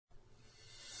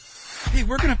Hey,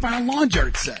 we're going to find a lawn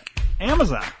art set.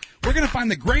 Amazon. We're going to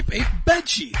find the Grape Ape bed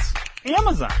sheets.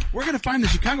 Amazon. We're going to find the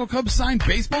Chicago Cubs signed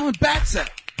baseball and bat set.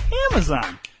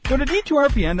 Amazon. Go to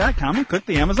D2RPN.com and click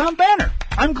the Amazon banner.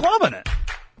 I'm gloving it.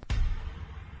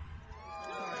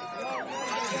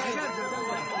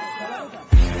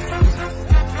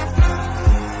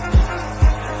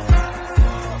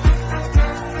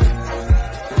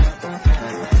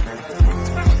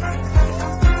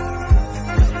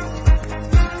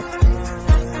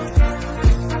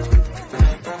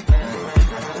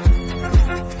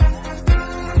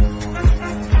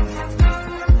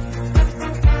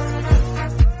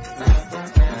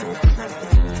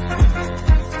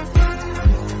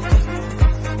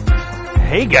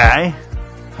 Hey, Guy.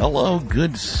 Hello,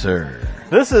 good sir.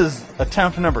 This is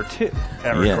attempt number 2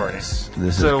 at recording. Yes,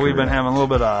 this is so we've been correct. having a little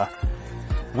bit of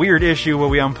weird issue where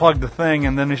we unplugged the thing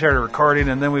and then we started recording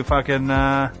and then we fucking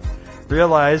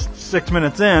realized 6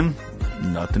 minutes in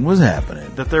Nothing was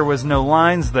happening. that there was no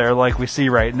lines there like we see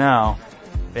right now.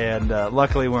 And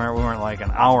luckily we weren't like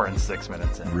an hour and 6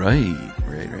 minutes in. Right.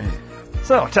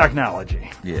 So, technology.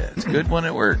 Yeah, it's good when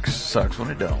it works. Sucks when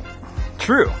it don't.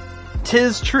 True.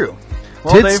 'Tis true.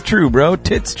 Well, Tits Dave, true, bro.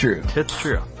 Tits true. It's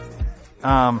true.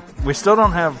 We still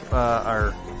don't have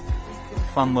our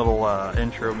fun little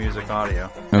intro music audio.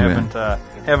 Okay.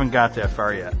 Haven't got that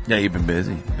far yet. Yeah, you've been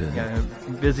busy.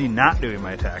 Busy not doing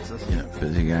my taxes. Yeah,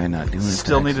 busy guy not doing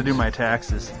Still need to do my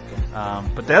taxes.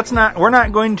 But that's not. We're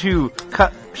not going to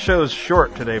cut shows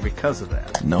short today because of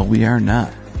that. No, we are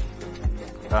not.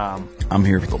 I'm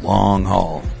here for the long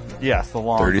haul. Yes, the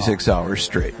long 36 hours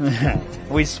straight. haul.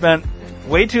 We spent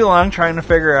way too long trying to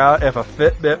figure out if a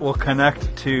Fitbit will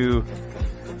connect to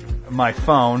my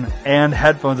phone and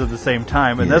headphones at the same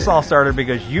time. And this Yeah. all started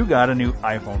because you got a new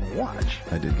iPhone watch.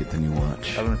 I did get the new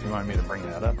watch. I don't know if you want me to bring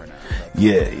that up or not.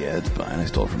 Yeah, it's fine. I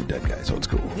stole it from a dead guy, so it's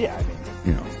cool. Yeah, I mean.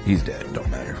 You know, he's dead. Don't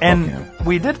matter. And Fuck him.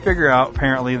 we did figure out,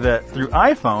 apparently, that through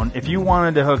iPhone, if you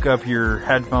wanted to hook up your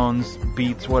headphones,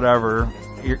 Beats, whatever,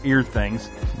 your ear things,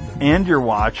 and your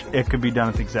watch, it could be done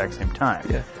at the exact same time.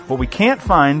 Yeah. What we can't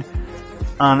find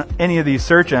on any of these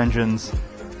search engines,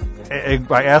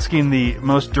 by asking the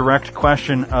most direct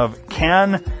question of,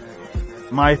 can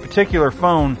my particular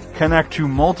phone connect to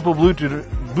multiple Bluetooth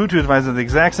devices at the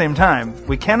exact same time,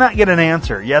 we cannot get an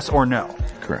answer, yes or no.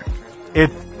 Correct. It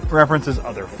references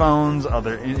other phones,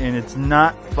 and it's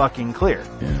not fucking clear.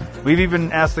 Yeah. We've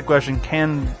even asked the question,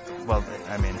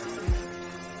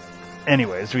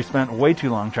 anyways, we spent way too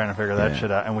long trying to figure that Yeah.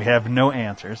 shit out, and we have no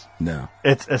answers. No.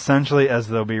 It's essentially as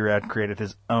though B-Rad created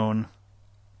his own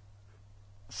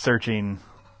searching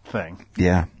thing,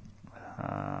 Yeah.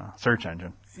 search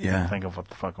engine. Yeah. Can't think of what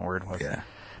the fucking word was. Yeah.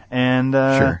 And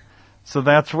Sure. so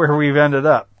that's where we've ended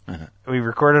up. Uh-huh. We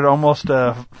recorded almost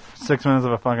 6 minutes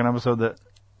of a fucking episode that,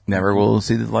 Never will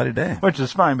see the light of day. which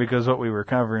is fine because what we were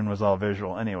covering was all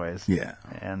visual anyways. Yeah.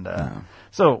 And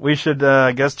so we should,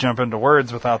 I guess, jump into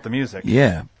words without the music.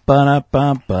 Yeah.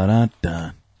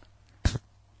 Ba-da-ba-ba-da-da.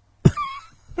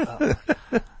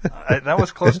 That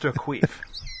was close to a queef,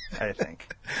 I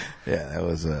think. Yeah, that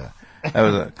was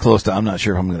close to. I'm not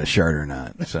sure if I'm going to shart or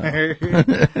not. So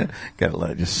got to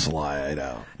let it just slide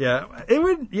out. Yeah, it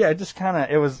would. Yeah, it just kind of.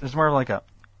 It was more like a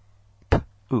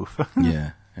oof.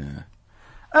 Yeah.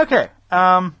 Okay.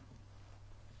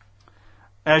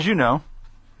 As you know,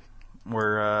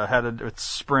 we're headed. It's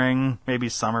spring, maybe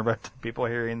summer, but people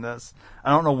hearing this, I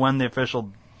don't know when the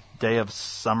official day of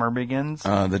summer begins.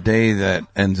 The day that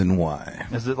ends in Y.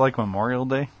 Is it like Memorial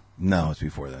Day No, it's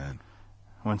before that.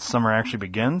 when summer actually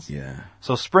begins? Yeah.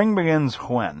 So spring begins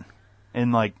when?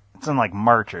 It's in like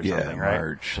March or Yeah, something, right?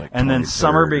 March, like and then 23rd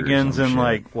summer or begins some in shit.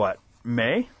 like what?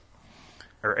 May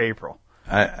or April?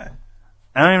 I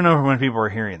I don't even know when people are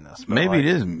hearing this. But maybe it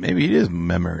is. Maybe it is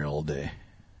Memorial Day.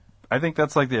 I think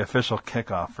that's like the official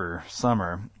kickoff for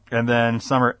summer, and then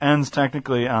summer ends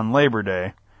technically on Labor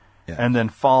Day, Yeah. and then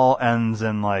fall ends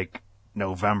in like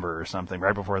November or something,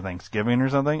 right before Thanksgiving or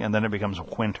something, and then it becomes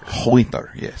winter.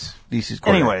 Winter. Yes. This is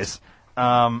correct. Anyways,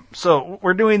 so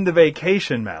we're doing the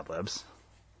vacation Mad Libs.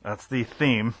 That's the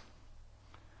theme.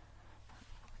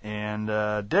 And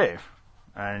Dave,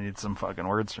 I need some fucking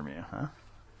words from you, huh?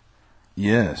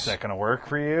 Yes. Is that gonna work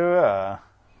for you?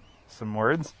 Some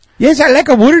words? Yes, I like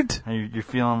a word. Are you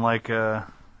feeling like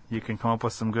you can come up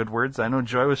with some good words? I know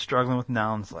Joy was struggling with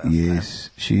nouns last time. Yes,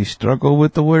 she struggled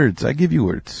with the words. I give you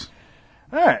words.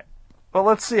 All right. Well,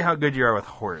 let's see how good you are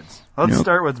with words. Let's Yep.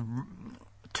 start with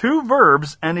two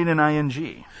verbs ending in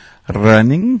ing.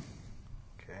 Running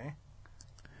Okay.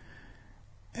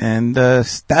 and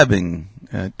stabbing.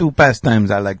 Two pastimes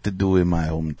I like to do in my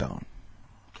hometown.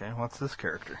 Okay. What's this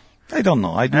character? I don't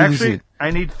know. I do Actually, this.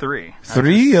 I need 3.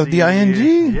 Three of the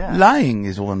ing? Yeah. Lying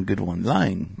is one good one.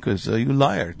 Lying. Because you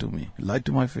liar to me. You lied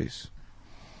to my face.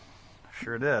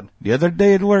 Sure did. The other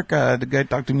day at work, the guy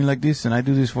talked to me like this, and I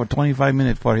do this for 25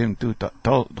 minutes for him to the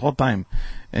whole time.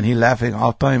 And he laughing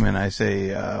all time, and I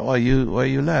say, why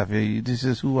you laugh? This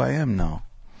is who I am now.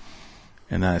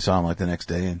 And then I saw him like the next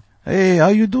day, and, hey, how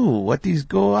you do? What is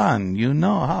go on? You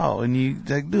know how? And he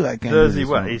like, dude, I can't Does do he this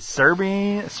what? one." He's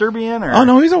Serbian or? Oh,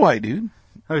 no, he's a white dude.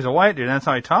 Oh, he's a white dude. That's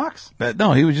how he talks? But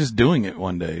no, he was just doing it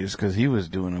one day, just because he was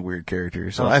doing a weird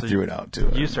character. So Oh, I so threw it out to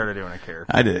him. You started doing a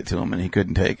character. I did it to him, and he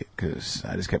couldn't take it because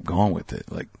I just kept going with it.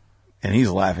 Like, and he's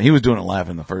laughing. He was doing it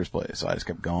laughing in the first place, so I just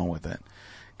kept going with it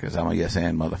because I'm a yes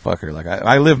and motherfucker. Like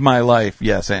I live my life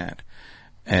yes and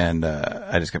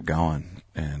I just kept going,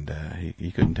 and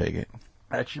he couldn't take it.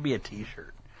 That should be a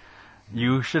T-shirt.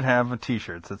 You should have a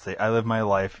T-shirt that say, "I live my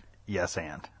life yes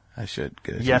and." I should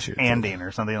get a Yes, t-shirt. anding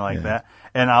or something like Yeah. that.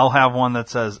 And I'll have one that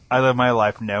says, "I live my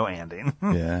life no anding."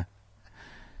 Yeah.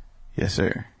 Yes,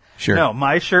 sir. Sure. No,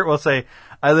 my shirt will say,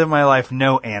 "I live my life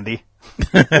no Andy."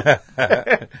 All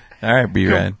right,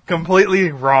 B-Rad.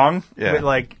 Completely wrong. Yeah. But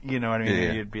like, you know what I mean?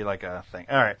 Yeah. You'd be like a thing.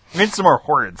 All right. We need some more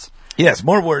words. Yes,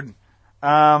 more word.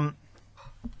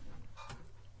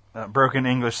 Broken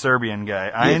English Serbian guy.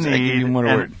 Yes, I I give need you more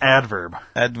an word. adverb.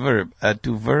 Adverb. Add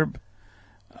to verb.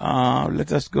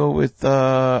 Let us go with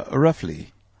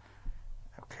roughly.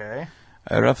 Okay.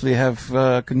 I roughly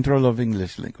have control of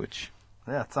English language.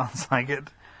 Yeah, it sounds like it.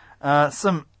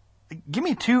 Give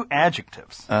me 2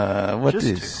 adjectives. What Just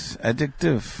is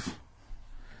adjective?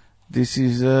 This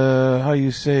is how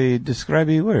you say describe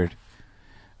a word.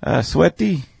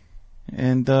 Sweaty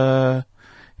and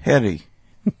hairy.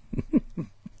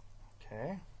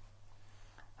 Okay.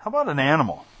 How about an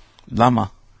animal?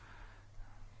 Llama.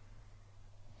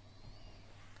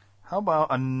 How about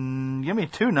give me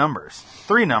 2 numbers.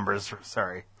 3 numbers,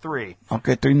 sorry. 3.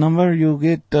 Okay, 3 number. You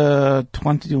get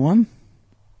 21,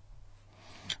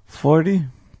 40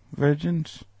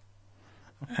 virgins,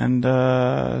 and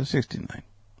 69.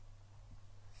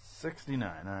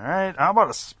 69. All right. How about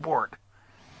a sport?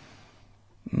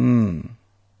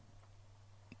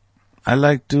 I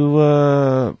like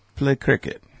to play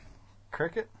cricket.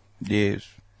 Cricket? Yes,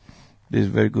 this is a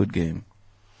very good game.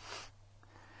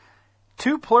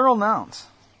 2 plural nouns.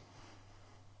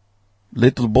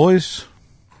 Little boys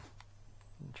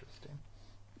Interesting.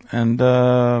 and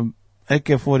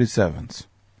AK-47s.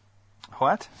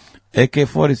 What?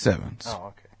 AK-47s. Oh,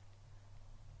 okay.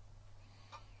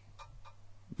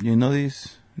 You know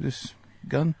this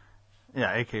gun?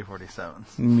 Yeah,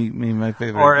 AK-47s. Me, my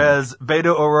favorite. Or gun. as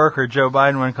Beto O'Rourke or Joe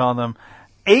Biden would call them,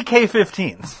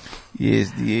 AK-15s.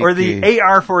 Yes, the Or the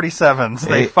AR-47s.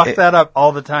 They fuck that up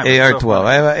all the time. It's so AR-12. funny.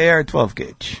 I have an AR-12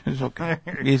 gauge. It's okay.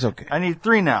 It's okay. I need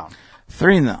 3 now.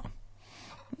 3 now.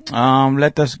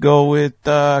 Let us go with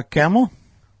camel.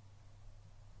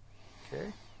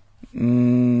 Okay.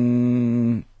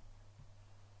 Mm,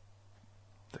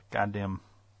 The goddamn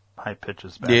high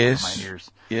pitches back yes. in my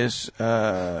ears. Yes.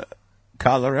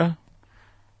 Cholera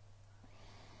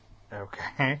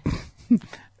Okay.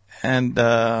 and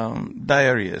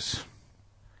diarrheas.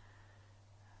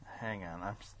 Hang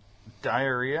on.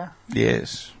 Diarrhea?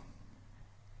 Yes.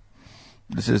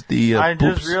 This is the I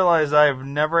poops. just realized I've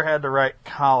never had to write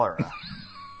cholera.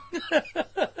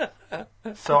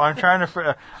 So I'm trying to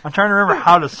remember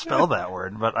how to spell that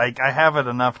word, but I have it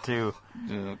enough to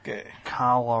Okay.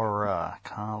 cholera.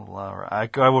 I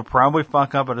would probably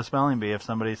fuck up at a spelling bee if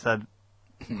somebody said,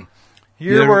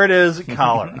 "Your word is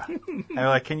cholera." I'd be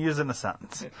like, "Can you use it in a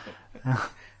sentence?"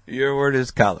 Your word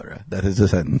is cholera. That is a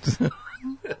sentence.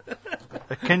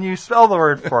 Can you spell the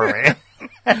word for me?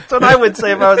 That's what I would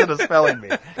say if I was at a spelling bee.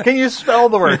 Can you spell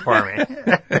the word for me?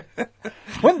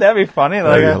 Wouldn't that be funny?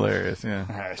 That'd be Like, hilarious,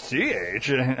 yeah. CH.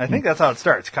 I think that's how it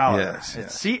starts. Cholera. Yes,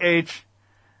 It's CH.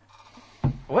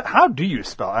 What? How do you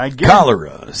spell it? I guess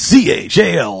Cholera.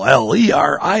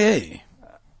 CHALLERIA.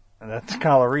 that's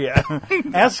cholera.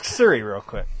 Ask Siri real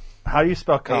quick. How do you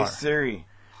spell cholera? Hey, Siri.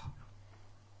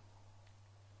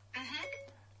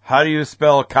 How do you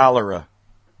spell cholera?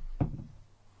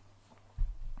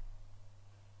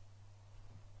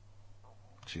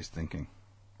 She's thinking.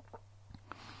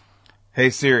 Hey,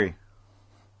 Siri.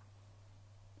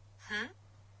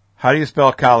 How do you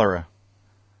spell cholera?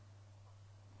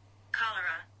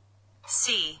 Cholera.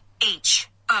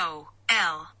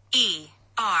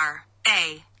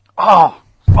 CHOLERA. Oh,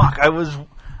 fuck.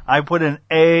 I put an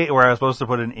A where I was supposed to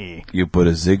put an E. You put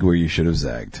a zig where you should have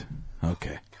zagged.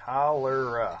 Okay.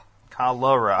 Cholera.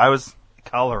 I was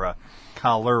cholera.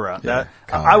 Yeah, That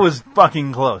cholera. I was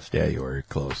fucking close. Yeah, you were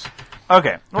close.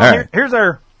 Okay. Well, All right. here's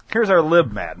our Here's our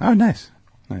LibMad. Oh, nice.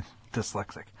 Nice.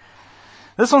 Dyslexic.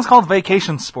 This one's called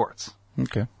Vacation Sports.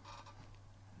 Okay.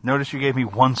 Notice you gave me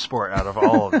one sport out of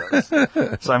all of this.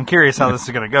 So I'm curious how this is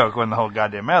going to go when the whole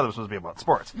goddamn math was supposed to be about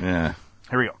sports. Yeah.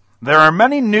 Here we go. There are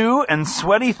many new and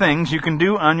sweaty things you can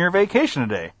do on your vacation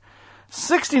today.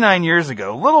 69 years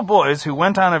ago, little boys who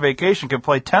went on a vacation could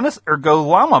play tennis or go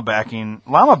llama-back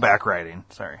riding.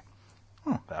 Sorry.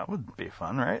 That would be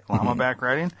fun, right? Llama-back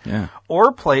riding. Yeah.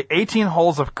 Or play 18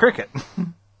 holes of cricket.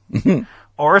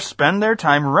 Or spend their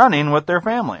time running with their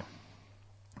family.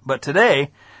 But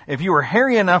today, if you were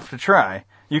hairy enough to try,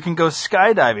 you can go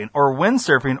skydiving or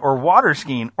windsurfing or water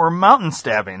skiing or mountain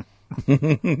stabbing.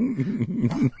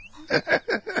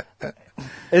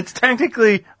 It's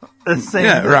technically the same.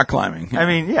 Yeah, thing. rock climbing. I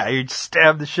mean, yeah, you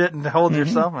stab the shit and hold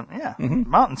yourself, and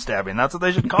mountain stabbing. That's what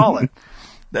they should call it.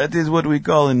 That is what we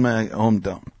call in my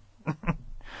hometown.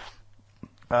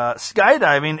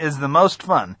 Skydiving is the most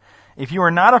fun if you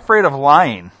are not afraid of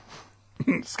lying.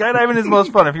 Skydiving is the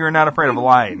most fun if you are not afraid of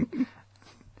lying.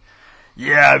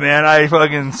 Yeah, man, I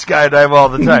fucking skydive all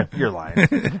the time. You're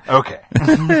lying. Okay.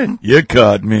 You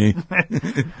caught me.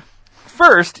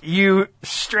 First, you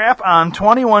strap on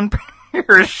 21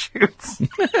 parachutes.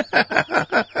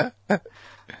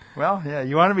 Well, yeah,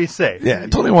 you want to be safe. Yeah,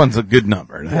 21's a good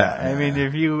number. I mean,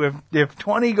 if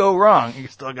 20 go wrong, you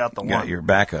still got the you got one. your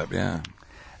backup, yeah.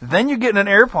 Then you get in an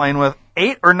airplane with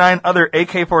 8 or 9 other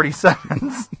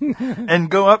AK-47s and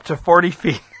go up to 40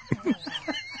 feet.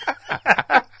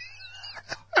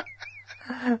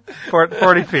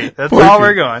 40 feet. That's 40 all feet.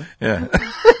 we're going. Yeah.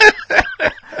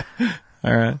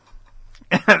 All right.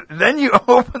 Then you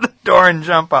open the door and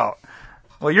jump out.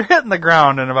 Well, you're hitting the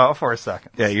ground in about 4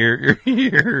 seconds. Yeah,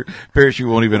 your parachute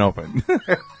won't even open.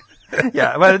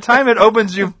 Yeah, by the time it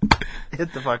opens, you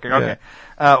hit the fucker. Okay.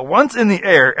 Once in the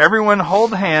air, everyone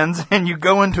hold hands and you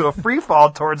go into a free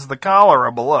fall towards the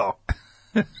cholera below.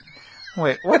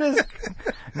 Wait, what is...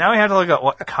 Now we have to look at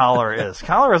what cholera is.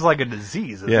 Cholera is like a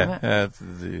disease, isn't Yeah, it? that's a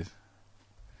disease.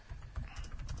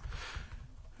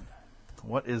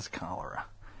 What is cholera?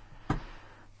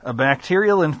 A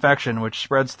bacterial infection which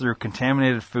spreads through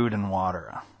contaminated food and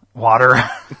water. Water?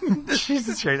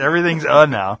 Jesus Christ, everything's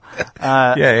now.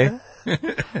 Yeah.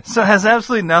 So it has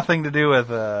absolutely nothing to do with...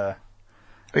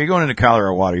 Are you going into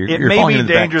cholera water? You're It may falling be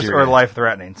into the dangerous bacteria. or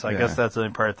life-threatening, so I Yeah. guess that's the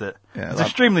part that... Yeah, it's that-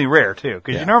 extremely rare, too,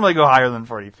 because Yeah. you normally go higher than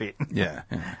 40 feet. Yeah.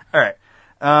 All right.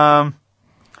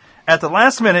 At the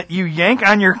last minute, you yank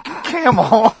on your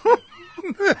camel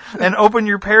and open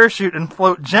your parachute and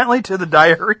float gently to the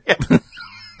diarrhea,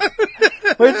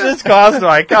 which is caused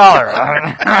by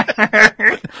cholera.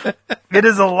 It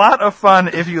is a lot of fun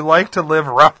if you like to live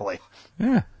roughly.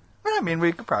 Yeah. I mean,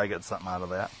 we could probably get something out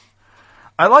of that.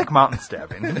 I like mountain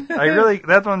stabbing.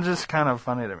 That one's just kind of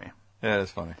funny to me. Yeah,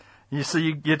 that's funny. You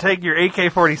take your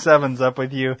AK-47s up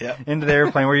with you into the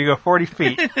airplane where you go 40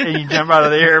 feet and you jump out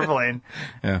of the airplane.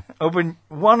 Yeah. Open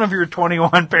one of your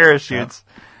 21 parachutes.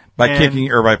 By And-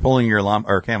 kicking or by pulling your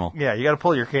or camel. Yeah, you got to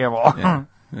pull your camel. Yeah.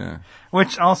 Yeah.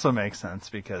 Which also makes sense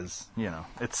because,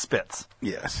 it spits.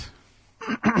 Yes.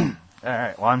 All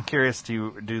right. Well, I'm curious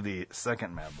to do the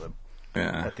second Mad Lib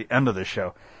Yeah. at the end of the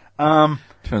show. Trying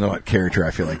to know what character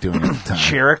I feel like doing at the time.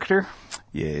 Character?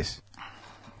 Yes.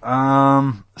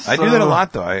 I I do that a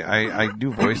lot, though. I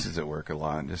do voices at work a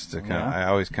lot, just to kind of. Yeah. I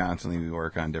always constantly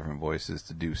work on different voices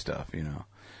to do stuff,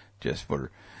 just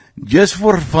for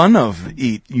fun of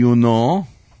it,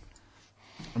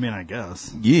 I mean, I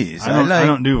guess. Yes, I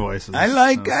don't do voices. I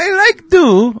like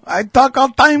to. I talk all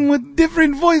time with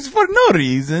different voice for no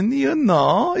reason,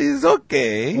 It's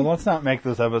okay. Well, let's not make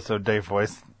this episode Dave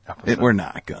Voice episode. We're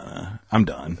not gonna. I'm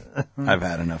done. I've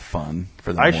had enough fun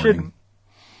for the I morning.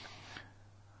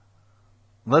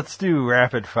 Let's do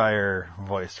rapid fire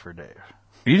voice for Dave.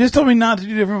 You just told me not to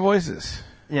do different voices.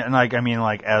 Yeah, and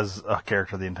as a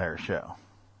character the entire show.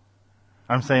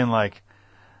 I'm saying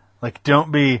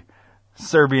don't be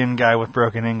Serbian guy with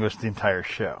broken English the entire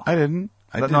show. I didn't.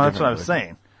 No, that's what I was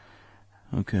saying.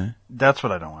 Okay. That's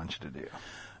what I don't want you to do.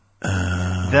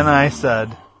 Then I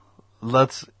said,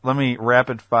 let me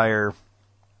rapid fire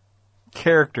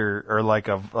character or like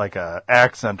a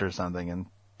accent or something and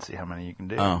see how many you can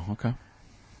do. Oh, okay.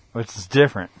 Which is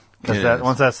different. Because Yes.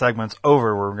 once that segment's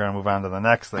over, we're going to move on to the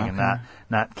next thing and Okay.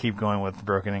 not keep going with the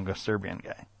broken English Serbian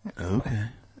guy. Okay.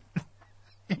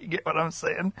 You get what I'm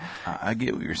saying? I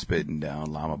get what you're spitting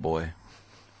down, llama boy.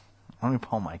 Let me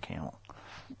pull my camel.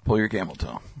 Pull your camel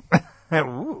toe.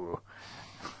 Ooh.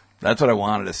 That's what I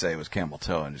wanted to say was camel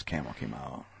toe, and just camel came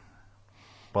out.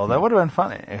 Well, that would have been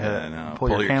funny. Yeah, no. Pull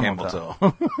your camel toe.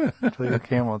 toe. Pull your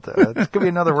camel toe. This could be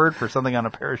another word for something on a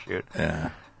parachute.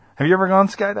 Yeah. Have you ever gone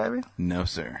skydiving? No,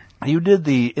 sir. You did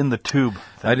the in the tube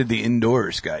thing, I did the indoor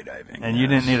skydiving. and you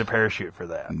didn't need a parachute for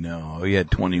that. No, we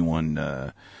had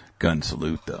 21 gun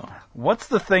salute, though. What's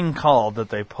the thing called that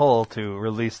they pull to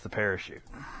release the parachute?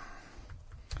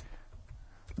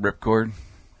 Ripcord?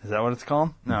 Is that what it's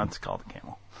called? No, it's called the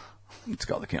camel. It's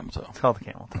called the camel toe. It's called the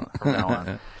camel toe from now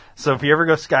on. So if you ever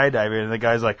go skydiving and the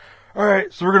guy's like, all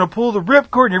right, so we're going to pull the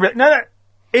ripcord, and you're like, no,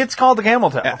 it's called the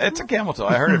camel toe. Yeah, it's a camel toe.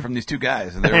 I heard it from these two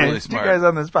guys, and they're really smart. Two guys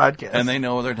on this podcast. And they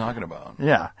know what they're talking about.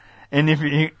 Yeah. And if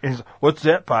you, what's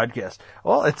that podcast?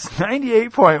 Well, it's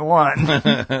 98.1.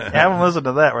 Have them listen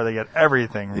to that where they get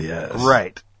everything Yes.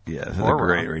 right. Yeah, it's a Or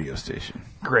great wrong. radio station.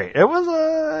 Great. It was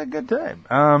a good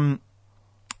time.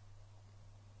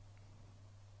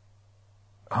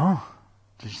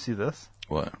 Did you see this?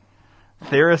 What?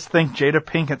 Theorists think Jada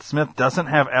Pinkett Smith doesn't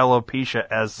have alopecia,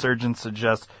 as surgeons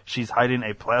suggest she's hiding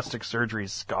a plastic surgery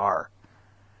scar.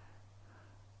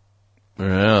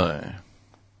 Really?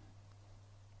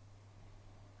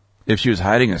 If she was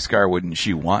hiding a scar, wouldn't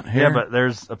she want hair? Yeah, but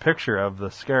there's a picture of the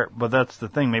scar. But that's the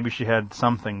thing. Maybe she had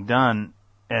something done,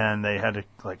 and they had to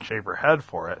like shave her head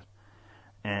for it,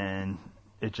 and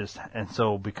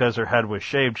so because her head was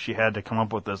shaved, she had to come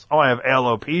up with this. Oh, I have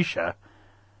alopecia.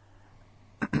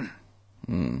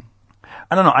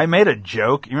 I don't know. I made a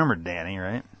joke. You remember Danny,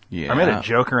 right? Yeah. I made a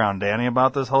joke around Danny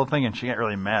about this whole thing, and she got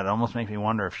really mad. It almost makes me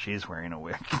wonder if she's wearing a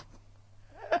wig.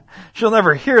 She'll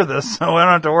never hear this, so I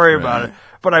don't have to worry about it.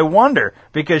 But I wonder,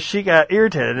 because she got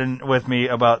irritated with me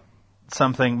about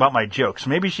something, about my jokes.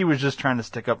 Maybe she was just trying to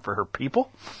stick up for her people,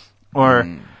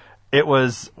 or it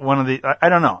was one of the, I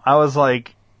don't know. I was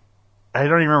like, I don't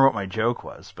even remember what my joke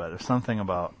was, but it was something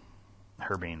about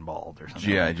her being bald or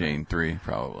something. G.I. Jane 3,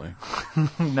 probably.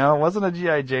 No, it wasn't a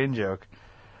G.I. Jane joke.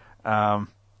 I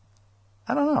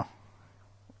don't know.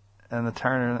 And the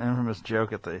Turner infamous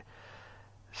joke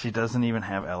she doesn't even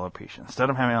have alopecia.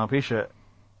 Instead of having alopecia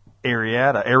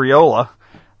areola,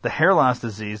 the hair loss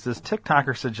disease, this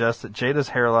TikToker suggests that Jada's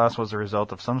hair loss was a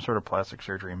result of some sort of plastic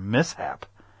surgery mishap.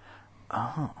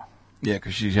 Oh. Yeah,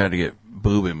 because she had to get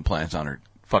boob implants on her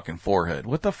fucking forehead.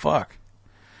 What the fuck?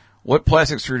 What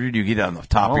plastic surgery do you get on the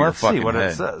top of your fucking head? Well,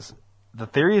 let's see what it says. The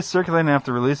theory is circulating after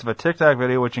the release of a TikTok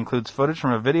video which includes footage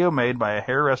from a video made by a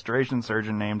hair restoration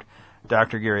surgeon named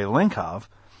Dr. Gary Linkov,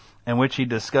 in which he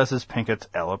discusses Pinkett's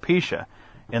alopecia.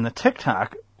 In the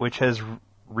TikTok, which has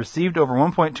received over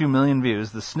 1.2 million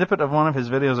views, the snippet of one of his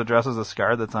videos addresses a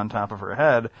scar that's on top of her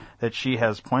head that she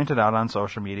has pointed out on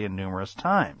social media numerous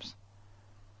times.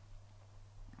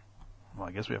 Well,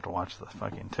 I guess we have to watch the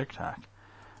fucking TikTok.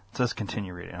 It says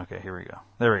continue reading. Okay, here we go.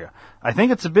 There we go. I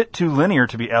think it's a bit too linear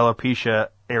to be alopecia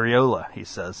areola, he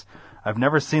says. I've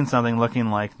never seen something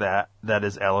looking like that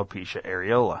is alopecia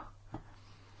areola.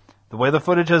 The way the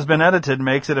footage has been edited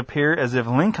makes it appear as if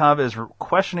Linkov is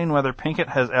questioning whether Pinkett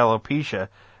has alopecia,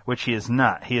 which he is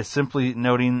not. He is simply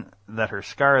noting that her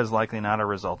scar is likely not a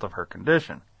result of her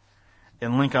condition.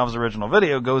 In Linkov's original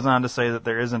video, goes on to say that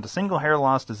there isn't a single hair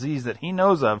loss disease that he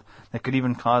knows of that could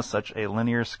even cause such a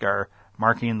linear scar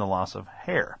marking the loss of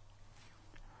hair.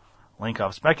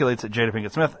 Linkov speculates that Jada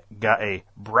Pinkett Smith got a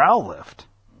brow lift.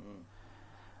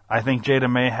 I think Jada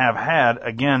may have had,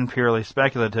 again, purely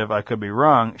speculative, I could be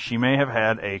wrong, she may have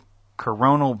had a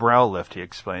coronal brow lift, he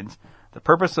explains. The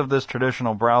purpose of this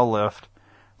traditional brow lift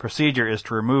procedure is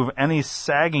to remove any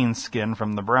sagging skin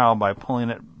from the brow by pulling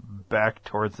it back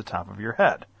towards the top of your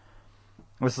head.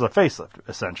 This is a facelift,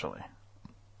 essentially.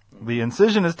 The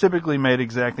incision is typically made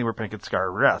exactly where Pinkett's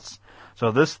scar rests, so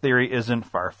this theory isn't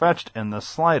far-fetched in the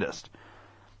slightest.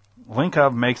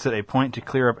 Linkov makes it a point to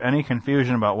clear up any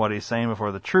confusion about what he's saying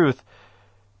before the truth,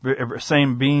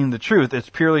 saying being the truth. It's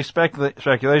purely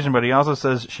speculation, but he also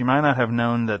says she might not have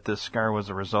known that this scar was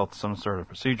a result of some sort of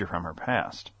procedure from her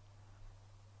past.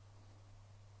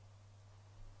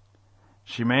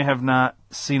 She may have not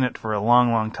seen it for a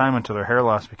long, long time until her hair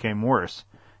loss became worse,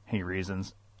 he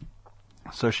reasons.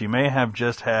 So she may have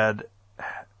just had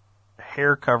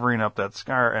hair covering up that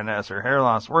scar, and as her hair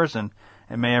loss worsened,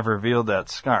 it may have revealed that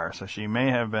scar. So she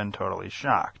may have been totally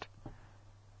shocked.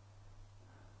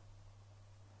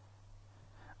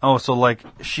 Oh, so like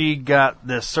she got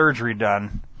this surgery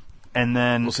done, and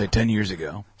then We'll say 10 years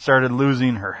ago. started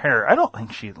losing her hair. I don't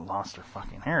think she lost her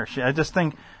fucking hair. I just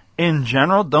think, in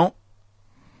general,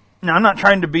 Now, I'm not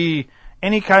trying to be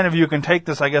any kind of, you can take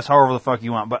this, I guess, however the fuck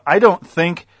you want, but I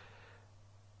think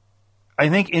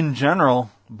in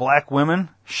general, black women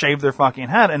shave their fucking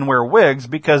head and wear wigs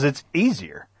because it's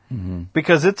easier. Mm-hmm.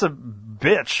 Because it's a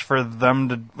bitch for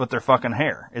them with their fucking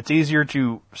hair. It's easier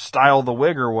to style the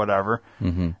wig or whatever.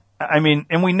 Mm-hmm. I mean,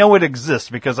 and we know it exists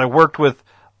because I worked with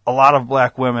a lot of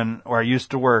black women where I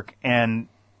used to work, and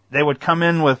they would come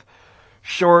in with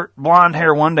short blonde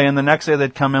hair one day, and the next day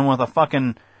they'd come in with a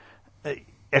fucking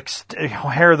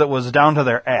hair that was down to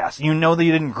their ass. You know that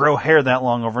you didn't grow hair that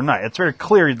long overnight. It's very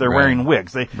clear they're wearing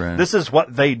wigs. This is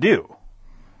what they do.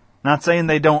 Not saying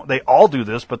they all do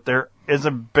this, but there is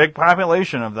a big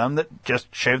population of them that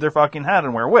just shave their fucking head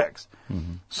and wear wigs.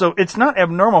 Mm-hmm. So it's not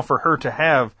abnormal for her to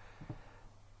have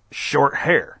short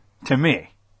hair, to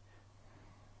me.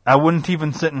 I wouldn't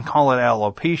even sit and call it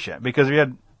alopecia, because if you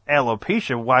had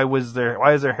alopecia, why is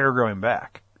their hair growing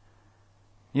back?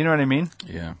 You know what I mean?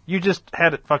 Yeah. You just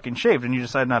had it fucking shaved and you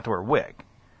decided not to wear a wig.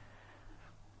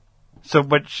 So,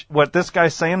 but what this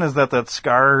guy's saying is that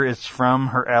scar is from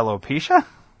her alopecia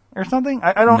or something?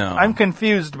 I don't, No. I'm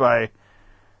confused by.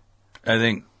 I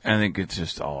think it's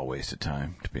just all a waste of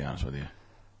time, to be honest with you.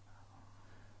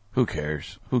 Who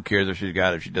cares? Who cares if she's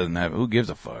got it, if she doesn't have it? Who gives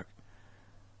a fuck?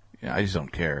 Yeah, I just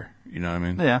don't care. You know what I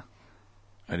mean? Yeah.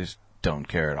 I just don't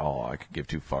care at all. I could give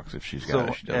two fucks if she's got it,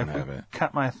 if she doesn't have it.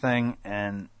 Cut my thing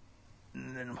and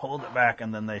then pulled it back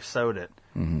and then they sewed it.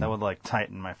 Mm-hmm. That would like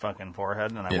tighten my fucking forehead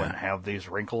and I wouldn't have these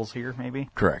wrinkles here, maybe.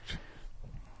 Correct.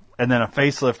 And then a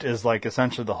facelift is like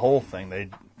essentially the whole thing. They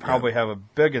probably have a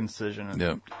big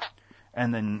incision.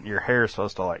 And then your hair is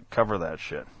supposed to like cover that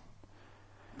shit.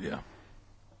 Yeah.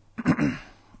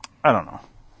 I don't know.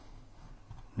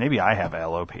 Maybe I have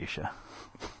alopecia.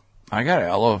 I got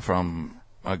aloe from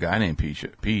a guy named Pete.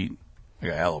 I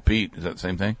got aloe Pete. Is that the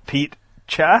same thing? Pete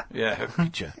Cha? Yeah,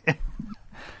 Pete.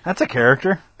 That's a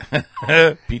character.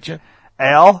 Pete.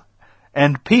 Al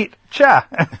and Pete Cha.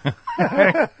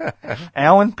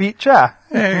 Al and Pete Cha.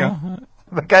 There you go.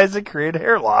 The guys that create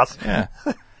hair loss. Yeah.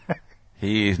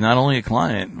 He's not only a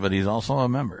client, but he's also a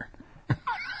member.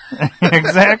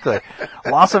 Exactly.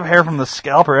 Loss of hair from the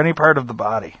scalp or any part of the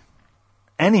body.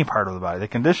 Any part of the body. The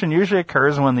condition usually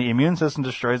occurs when the immune system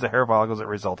destroys the hair follicles that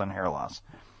result in hair loss.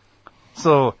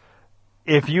 So,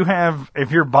 if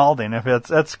you're balding,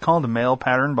 that's called a male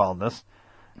pattern baldness,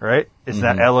 right? Is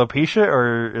that alopecia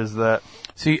or is that?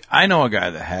 See, I know a guy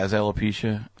that has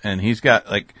alopecia, and he's got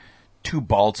like 2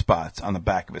 bald spots on the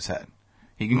back of his head.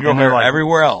 He can grow hair like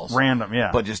everywhere else. Random,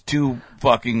 yeah. But just 2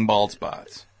 fucking bald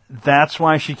spots. That's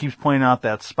why she keeps pointing out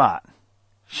that spot.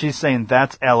 She's saying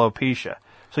that's alopecia.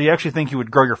 So you actually think you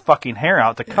would grow your fucking hair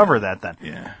out to cover that then.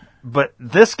 Yeah. But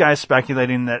this guy's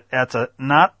speculating that that's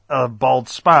not a bald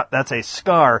spot, that's a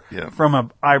scar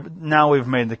from now we've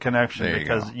made the connection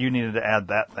because you needed to add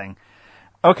that thing.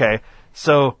 Okay,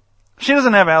 so she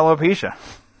doesn't have alopecia.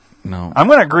 No. I'm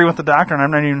going to agree with the doctor, and I've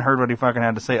not even heard what he fucking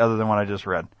had to say other than what I just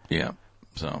read. Yeah.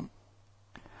 So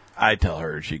I tell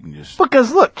her she can just...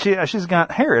 Because look, she's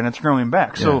got hair and it's growing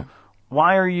back. Yeah. So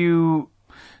why are you...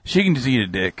 She can just eat a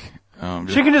dick.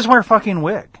 She can just wear a fucking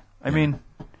wig. I mean...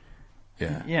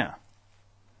 Yeah. Yeah.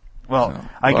 Well, so,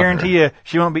 I guarantee you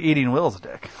she won't be eating Will's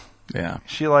dick. Yeah.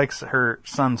 She likes her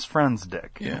son's friend's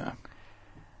dick. Yeah.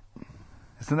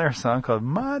 Isn't there a song called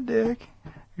My Dick,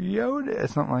 Yo Dick?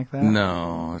 Something like that?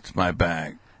 No, it's My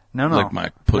Back. No. Like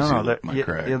my pussy, like my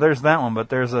crack. Yeah, there's that one, but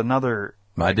there's another...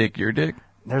 My Dick, Your Dick?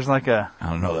 There's like a... I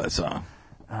don't know that song.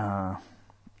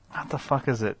 What the fuck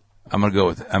is it? I'm going to go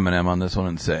with Eminem on this one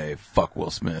and say, fuck Will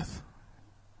Smith.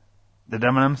 Did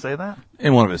Eminem say that?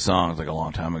 In one of his songs, like a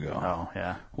long time ago. Oh,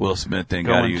 yeah. Will Smith ain't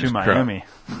got to use... Miami.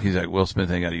 He's like, Will Smith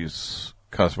ain't got to use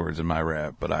cuss words in my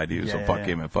rap, but I do, so fuck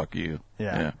him and fuck you.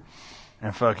 Yeah.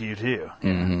 And fuck you, too.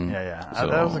 Mm-hmm. Yeah. So,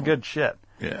 that was a good shit.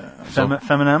 Yeah.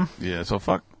 Feminem? Yeah, so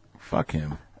fuck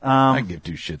him. I give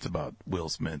 2 shits about Will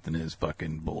Smith and his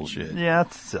fucking bullshit. Yeah,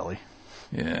 that's silly.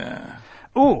 Yeah.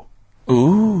 Ooh.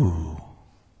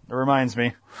 It reminds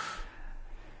me.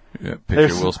 You got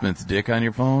picture Will Smith's dick on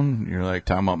your phone? You're like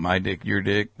talking about my dick, your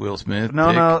dick, Will Smith.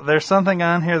 No, there's something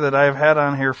on here that I've had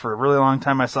on here for a really long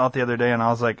time. I saw it the other day and I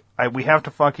was like, we have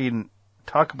to fucking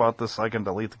talk about this so I can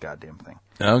delete the goddamn thing.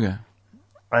 Okay.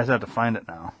 I just have to find it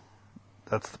now.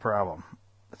 That's the problem.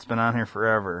 It's been on here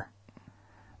forever.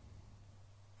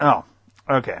 Oh,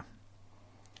 okay.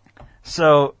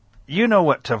 So, you know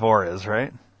what Tavour is,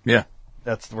 right? Yeah.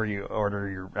 That's where you order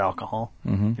your alcohol,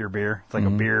 your beer. It's like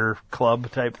a beer club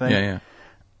type thing. Yeah.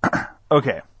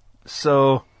 Okay,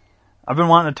 so I've been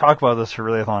wanting to talk about this for a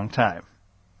really long time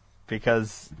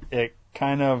because it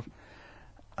kind of,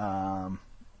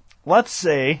 let's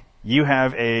say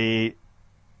 90%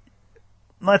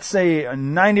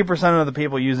 of the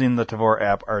people using the Tavour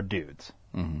app are dudes.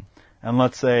 Mm-hmm. And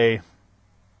let's say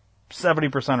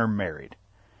 70% are married.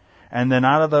 And then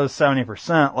out of those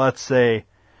 70%, let's say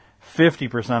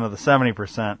 50% of the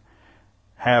 70%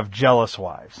 have jealous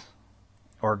wives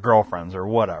or girlfriends or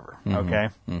whatever, okay?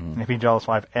 Mm-hmm. Maybe jealous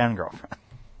wife and girlfriend.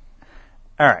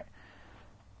 All right.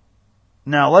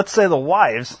 Now, let's say the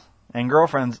wives and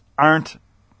girlfriends aren't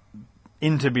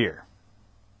into beer.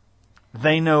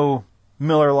 They know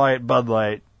Miller Lite, Bud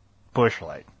Light, Busch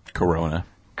Light, Corona.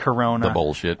 Corona. The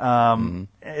bullshit.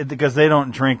 Because they don't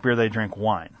drink beer, they drink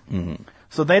wine. Mm-hmm.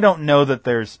 So they don't know that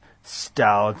there's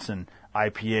stouts and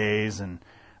IPAs and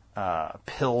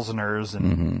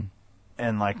pilsners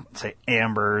and like, say,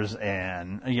 ambers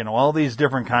and, you know, all these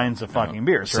different kinds of fucking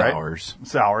beers, right?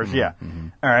 Sours, yeah. Mm-hmm.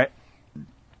 All right.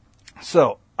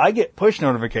 So I get push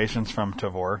notifications from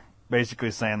Tavour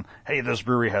basically saying, hey, this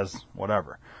brewery has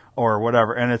whatever or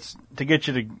whatever. And it's to get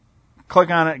you to click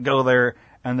on it, go there,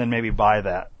 and then maybe buy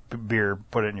that beer,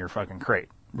 put it in your fucking crate.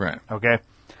 Right. Okay?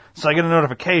 So I get a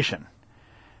notification.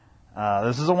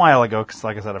 This is a while ago because,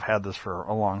 like I said, I've had this for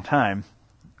a long time.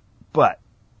 But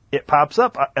it pops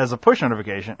up as a push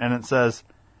notification, and it says,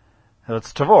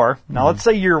 it's Tavour. Now, let's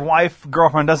say your wife,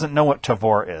 girlfriend doesn't know what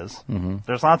Tavour is. Mm-hmm.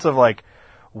 There's lots of, like,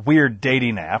 weird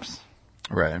dating apps.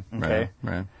 Right. Okay?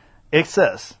 Right. It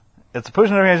says, it's a push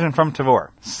notification from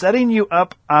Tavour, setting you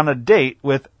up on a date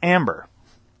with Amber! !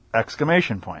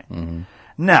 Mm-hmm.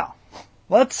 Now,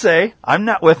 let's say I'm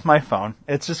not with my phone.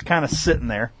 It's just kind of sitting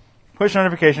there. Push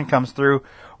notification comes through.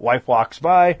 Wife walks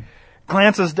by,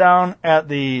 glances down at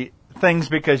the things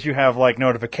because you have like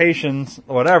notifications,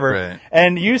 whatever, right.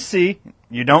 And you see,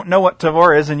 you don't know what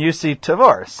Tavour is, and you see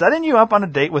Tavour setting you up on a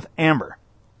date with Amber.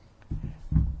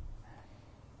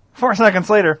 4 seconds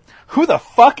later, who the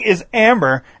fuck is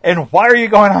Amber, and why are you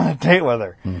going on a date with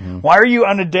her? Mm-hmm. Why are you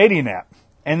on a dating app?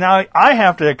 And now I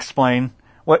have to explain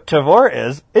what Tavour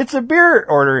is. It's a beer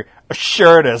order.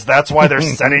 Sure it is. That's why they're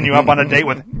setting you up on a date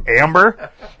with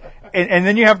Amber. And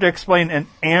then you have to explain an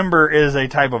amber is a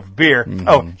type of beer. Mm-hmm.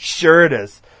 Oh, sure it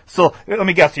is. So let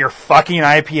me guess, you're fucking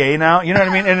IPA now? You know what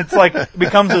I mean? And it's like, it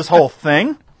becomes this whole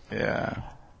thing. Yeah.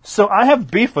 So I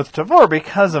have beef with Tavour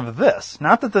because of this.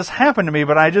 Not that this happened to me,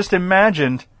 but I just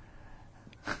imagined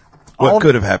what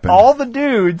could have happened. All the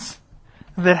dudes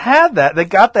that had that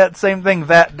got that same thing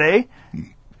that day,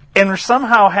 and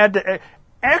somehow had to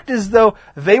act as though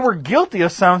they were guilty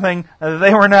of something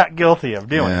they were not guilty of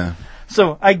doing. Yeah.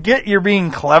 So I get you're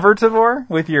being clever, Tavour,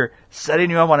 with your setting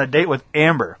you up on a date with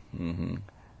Amber. Mm-hmm.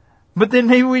 But then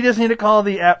maybe we just need to call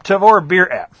the app Tavour Beer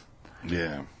App.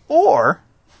 Yeah. Or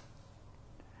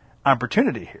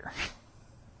opportunity here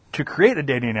to create a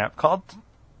dating app called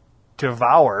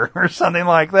Devour or something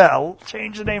like that. I'll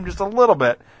change the name just a little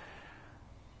bit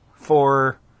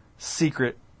for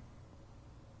secret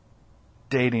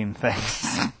dating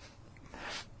things.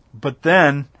 But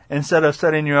then, instead of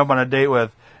setting you up on a date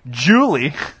with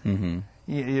Julie,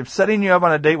 you're setting you up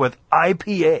on a date with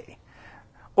IPA.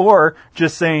 Or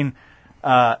just saying,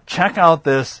 check out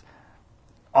this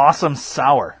awesome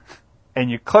sour. And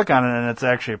you click on it, and it's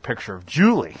actually a picture of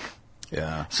Julie.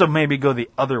 Yeah. So maybe go the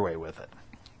other way with it.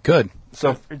 Good.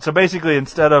 So basically,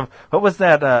 instead of what was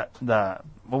that?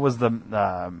 What was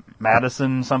the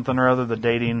Madison something or other? The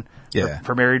dating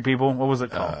for married people. What was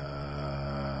it called?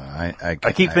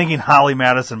 I keep thinking Holly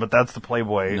Madison, but that's the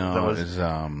Playboy. No, that was, it was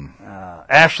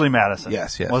Ashley Madison.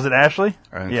 Yes. Was it Ashley?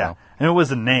 I think yeah. so. And it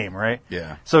was a name, right?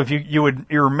 Yeah. So if you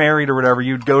were married or whatever,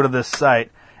 you'd go to this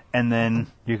site. And then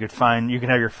you could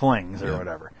have your flings or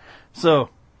whatever. So,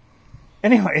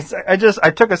 anyways, I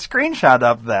took a screenshot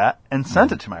of that and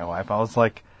sent it to my wife. I was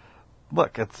like,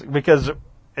 look, it's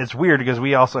weird because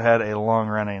we also had a long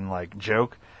running like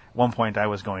joke. At one point I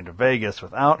was going to Vegas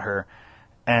without her,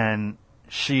 and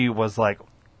she was like,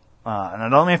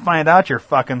 and let me find out you're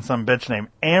fucking some bitch named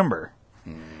Amber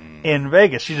in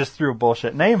Vegas. She just threw a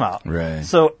bullshit name out. Right.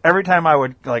 So every time I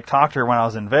would like talk to her when I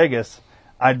was in Vegas,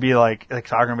 I'd be like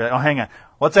talking and be like, oh, hang on.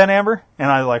 What's that, Amber? And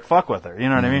I like fuck with her. You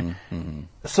know what I mean? Mm-hmm.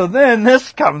 So then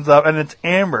this comes up and it's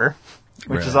Amber,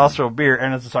 which is also a beer.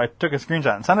 And so I took a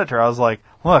screenshot and sent it to her. I was like,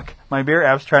 look, my beer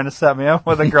app's trying to set me up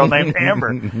with a girl named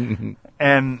Amber.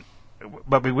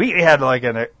 But we had like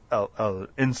an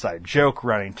inside joke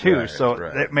running too. So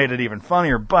it made it even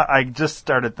funnier. But I just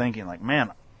started thinking like, man,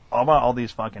 how about all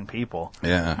these fucking people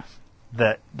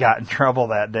that got in trouble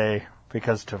that day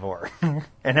because Tavour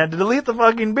and had to delete the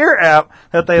fucking beer app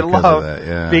that they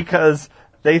love because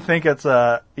they think it's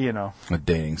a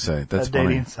dating site. That's a funny.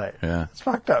 dating site. Yeah, it's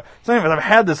fucked up. So anyways, I've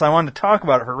had this. I wanted to talk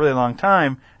about it for a really long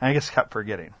time, and I just kept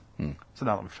forgetting. So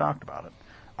now that we've talked about it,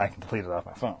 I can delete it off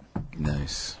my phone.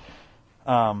 Nice.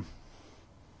 What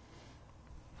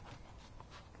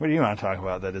do you want to talk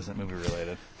about that isn't movie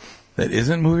related? That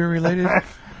isn't movie related?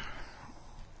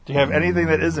 Do you have anything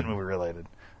that isn't movie related?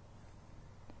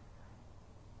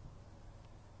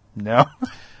 No.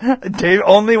 Dave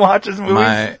only watches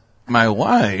movies? My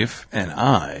wife and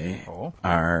I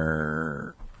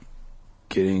are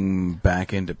getting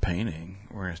back into painting.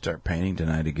 We're going to start painting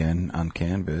tonight again on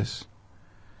canvas.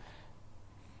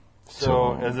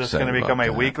 So is this going to become a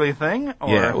weekly thing? Or?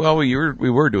 Yeah, well, we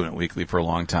were doing it weekly for a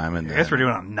long time. And I guess we're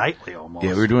doing it nightly almost.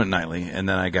 Yeah, we were doing it nightly, and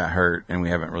then I got hurt, and we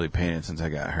haven't really painted since I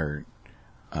got hurt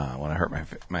when I hurt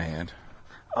my hand.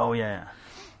 Oh, yeah.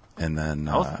 And then...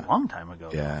 that was a long time ago.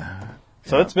 Yeah.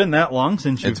 So it's been that long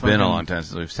since you've... It's been a long time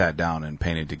since we've sat down and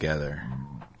painted together.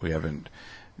 We haven't...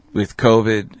 With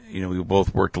COVID, we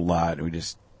both worked a lot,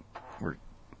 and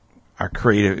our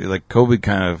creative... Like, COVID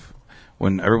kind of...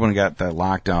 When everyone got that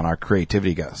lockdown, our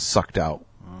creativity got sucked out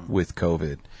with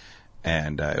COVID,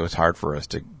 and it was hard for us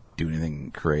to do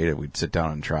anything creative. We'd sit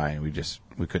down and try, and we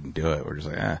couldn't do it. We're just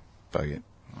like, fuck it,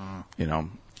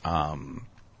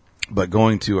 But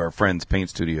going to our friend's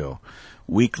paint studio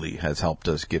weekly has helped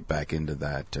us get back into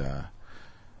that.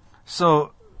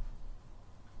 So,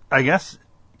 I guess,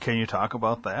 can you talk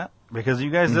about that? Because you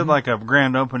guys did like a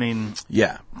grand opening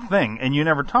thing, and you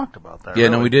never talked about that. Yeah,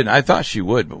 really. No, we didn't. I thought she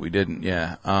would, but we didn't,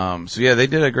 yeah. They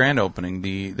did a grand opening.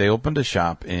 They opened a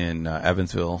shop in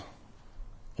Evansville,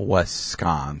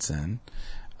 Wisconsin.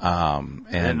 I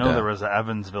didn't know there was an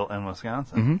Evansville in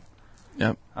Wisconsin. Mm-hmm.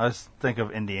 Yep. I was think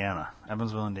of Indiana.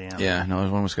 Evansville, Indiana. Yeah, no,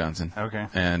 there's one in Wisconsin. Okay.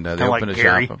 And they opened a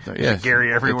shop up there. Yes.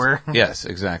 Gary everywhere? Yes,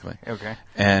 exactly. Okay.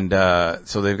 And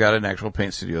so they've got an actual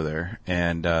paint studio there,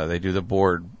 and they do the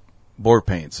board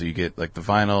paint. So you get like the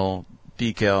vinyl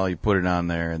decal, you put it on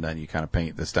there, and then you kind of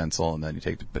paint the stencil, and then you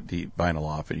take the vinyl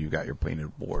off, and you've got your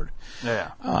painted board.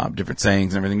 Yeah. Different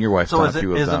sayings and everything. Your wife so taught a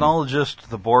few of them. So is it all just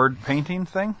the board painting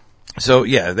thing? So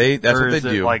yeah, that's or what they is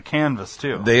it do. Like canvas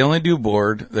too. They only do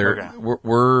board. Okay.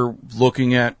 We're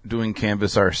looking at doing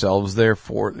canvas ourselves there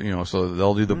for so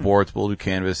they'll do the boards, we'll do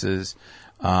canvases,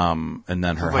 and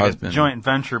then her husband like a joint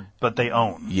venture, but they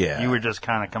own. Yeah, you would just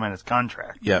kind of come in as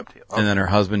contract. Yep, okay. And then her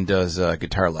husband does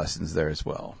guitar lessons there as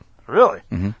well. Really?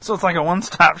 Mm-hmm. So it's like a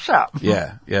one-stop shop.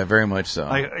 Yeah, very much so.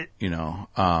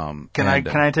 Can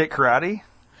I take karate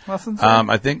lessons?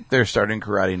 I think they're starting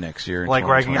karate next year. Like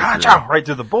where I can go right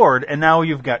through the board, and now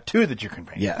you've got two that you can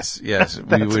paint. Yes. We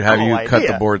would have you cut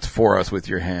the boards for us with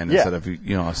your hand instead of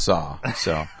a saw.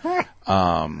 So,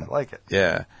 I like it.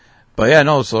 Yeah, but yeah,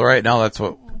 no. So right now that's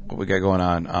what we got going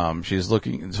on. She's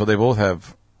looking. So they both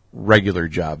have regular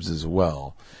jobs as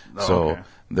well. So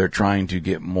they're trying to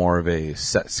get more of a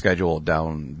set schedule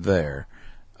down there.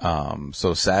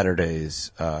 So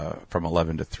Saturdays from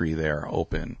 11 to 3 they are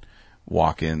open.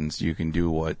 Walk-ins, you can do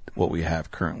what we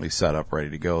have currently set up ready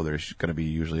to go. There's going to be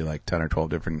usually like 10 or 12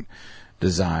 different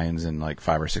designs and like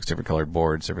 5 or 6 different colored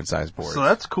boards, different size boards. So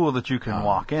that's cool that you can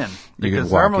walk in,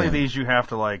 because normally these you have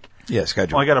to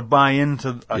schedule. I got to buy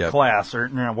into a class or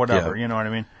whatever. You know what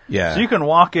I mean? Yeah. So you can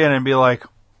walk in and be like,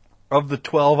 of the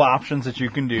 12 options that you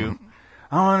can do,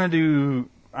 I want to do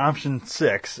option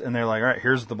 6, and they're like, all right,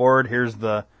 here's the board, here's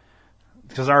the.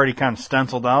 Because already kind of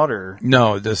stenciled out, or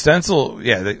no, the stencil.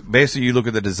 Yeah, basically you look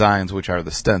at the designs, which are the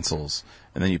stencils,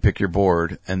 and then you pick your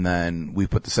board, and then we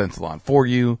put the stencil on for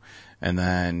you, and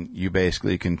then you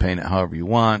basically can paint it however you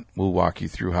want. We'll walk you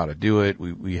through how to do it.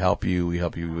 We help you. We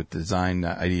help you with design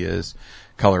ideas,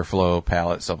 color flow,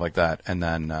 palette, stuff like that, and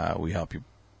then we help you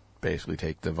basically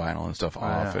take the vinyl and stuff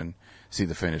off and see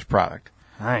the finished product.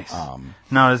 Nice.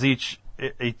 Now, is is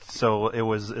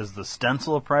the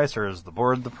stencil a price, or is the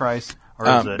board the price? Or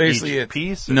is it basically each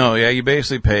piece? Or? No, you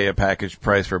basically pay a package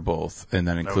price for both, and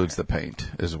that includes the paint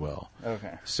as well.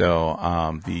 Okay. So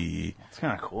it's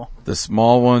kind of cool. The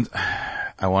small ones,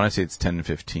 I want to say it's 10 and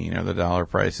 15 are the dollar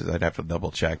prices. I'd have to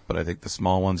double check, but I think the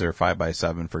small ones are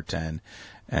 5x7 for 10,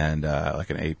 and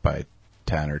like an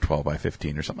 8x10 or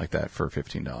 12x15 or something like that for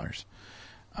 $15.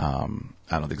 I don't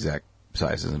know the exact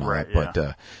sizes and all that,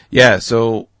 but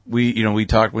so we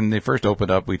talked when they first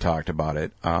opened up. We talked about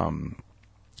it.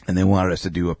 And they wanted us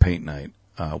to do a paint night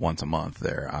once a month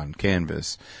there on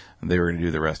canvas. And they were going to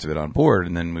do the rest of it on board,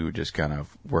 and then we would just kind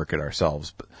of work it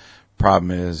ourselves. But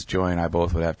problem is, Joy and I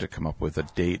both would have to come up with a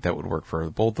date that would work for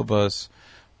both of us,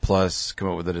 plus come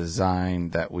up with a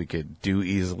design that we could do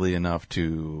easily enough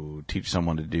to teach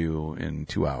someone to do in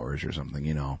 2 hours or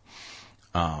something,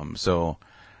 So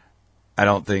I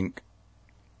don't think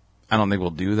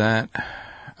we'll do that.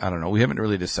 I don't know. We haven't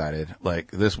really decided. Like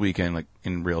this weekend, like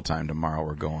in real time tomorrow,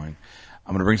 we're going.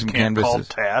 I'm going to bring some canvases.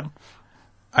 Call Tad?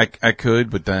 I could,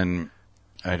 but then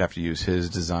I'd have to use his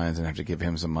designs and have to give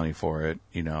him some money for it,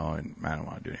 and I don't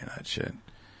want to do any of that shit,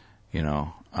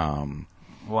 Well,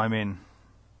 I mean,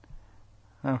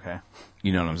 okay.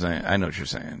 You know what I'm saying? I know what you're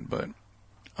saying, but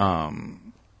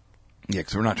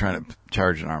because we're not trying to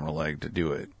charge an arm and a leg to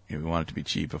do it. We want it to be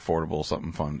cheap, affordable,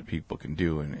 something fun that people can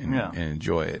do and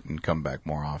enjoy it and come back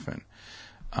more often.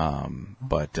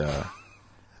 But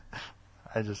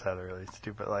I just had a really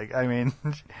stupid, like, I mean,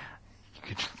 you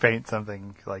could paint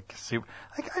something, like, super,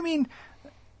 like, I mean,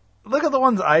 look at the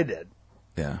ones I did.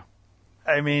 yeah.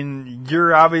 I mean,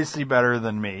 you're obviously better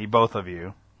than me, both of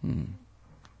you.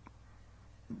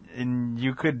 And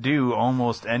you could do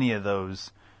almost any of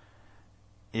those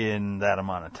in that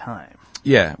amount of time.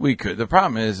 Yeah, we could. The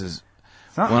problem is It's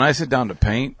not- when I sit down to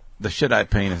paint, the shit I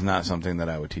paint is not something that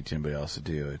I would teach anybody else to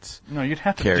do. It's No, you'd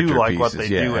have to character do like pieces. what they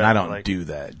yeah, do. and I don't like, do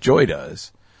that. Joy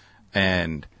does.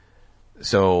 And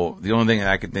so the only thing that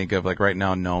I can think of, like right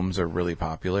now, gnomes are really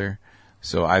popular.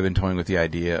 So I've been toying with the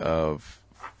idea of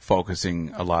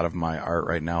focusing a lot of my art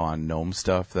right now on gnome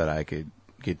stuff that I could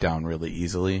get down really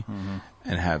easily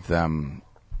and have them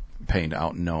paint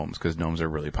out gnomes, because gnomes are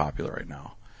really popular right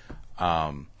now.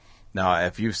 Now,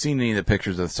 if you've seen any of the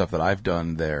pictures of the stuff that I've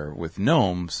done there with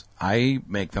gnomes, I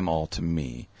make them all to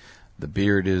me. The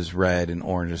beard is red and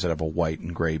orange instead of a white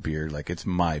and gray beard. Like, it's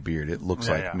my beard. It looks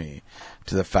Yeah, like yeah. me.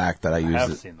 To the fact that I have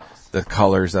use seen those. the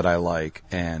colors that I like.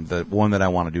 And the one that I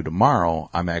want to do tomorrow,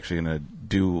 I'm actually going to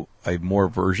do a more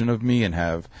version of me and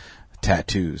have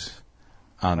tattoos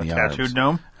on the arms. Tattooed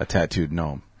gnome? A tattooed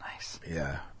gnome. Nice.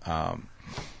 Yeah.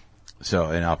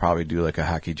 And I'll probably do like a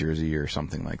hockey jersey or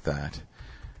something like that.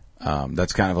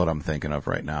 That's kind of what I'm thinking of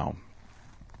right now.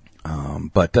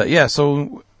 Yeah,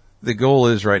 so the goal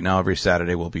is right now every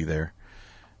Saturday we'll be there.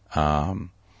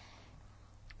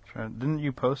 Didn't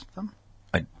you post them?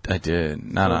 I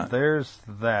did. So there's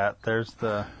that.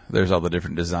 There's all the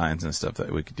different designs and stuff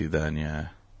that we could do then, yeah.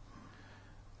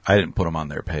 I didn't put them on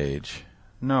their page.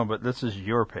 No, but this is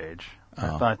your page. I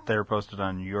Oh. thought they were posted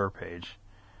on your page.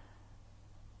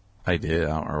 I did. I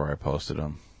don't remember where I posted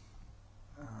them.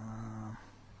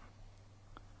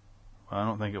 Well, I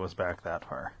don't think it was back that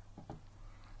far.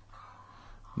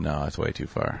 No, it's way too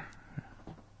far.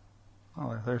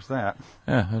 Oh, there's that.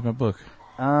 Yeah, that's my book.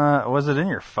 Was it in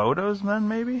your photos then,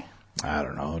 maybe? I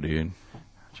don't know, dude.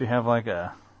 Did you have like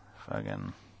a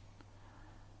fucking...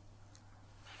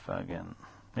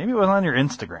 Maybe it was on your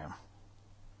Instagram.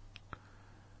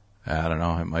 I don't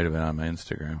know. It might have been on my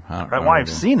Instagram. I don't Right, well, remember. I've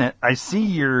seen it. I see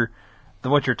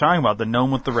what you're talking about, the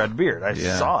gnome with the red beard. I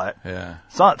Yeah, saw it. Yeah.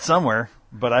 Saw it somewhere,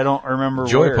 but I don't remember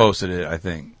Joy where. posted it, I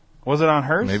think. Was it on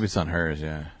hers? Maybe it's on hers,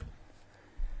 yeah.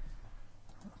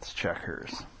 Let's check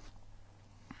hers.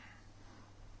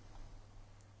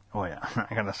 Oh yeah,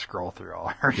 I gotta scroll through all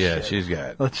her Yeah, shit. she's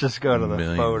got Let's just go to the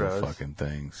millions photos. of fucking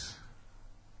things.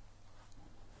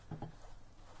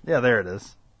 Yeah, there it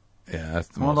is. Yeah, that's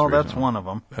the Well, most no, recent that's one of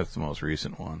them. That's the most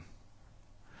recent one.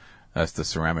 That's the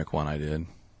ceramic one I did.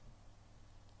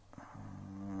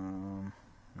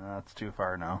 That's too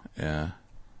far now, Yeah.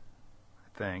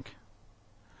 I think.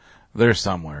 There's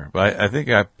somewhere. But I think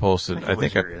I posted, I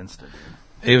think it was your Insta, dude.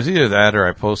 it was either that or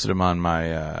I posted them on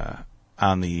my,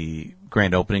 on the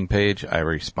grand opening page. I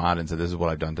responded and said, this is what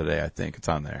I've done today. I think it's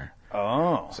on there.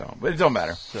 Oh. So, but it don't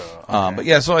matter. So, okay. But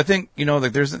yeah, so I think,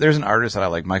 like there's an artist that I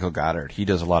like, Michael Goddard. He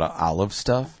does a lot of olive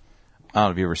stuff. I don't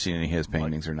know if you've ever seen any of his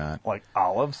paintings or not. Like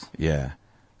olives? Yeah.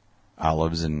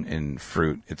 Olives and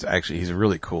fruit. It's actually, he's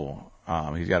really cool.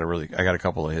 I got a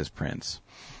couple of his prints.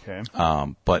 Okay.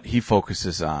 But he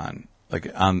focuses on,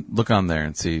 look on there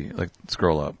and see,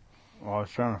 scroll up. Well, I was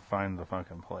trying to find the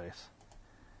fucking place.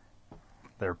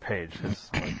 Their page. It's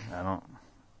like, I don't...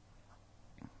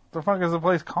 What the fuck is the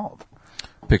place called?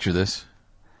 Picture this.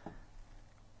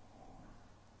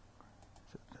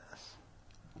 Is it this?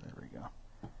 There we go.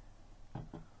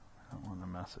 I don't want to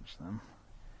message them.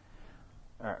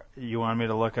 Alright, you want me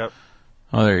to look up?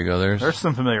 Oh, there you go. There's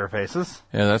some familiar faces.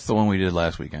 Yeah, that's the one we did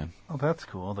last weekend. Oh, that's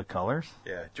cool. The colors.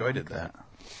 Yeah, Joy did that.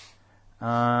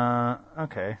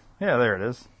 Okay. Yeah, there it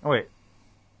is. Oh, wait.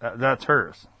 That's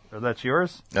hers. Or that's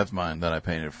yours? That's mine that I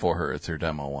painted for her. It's her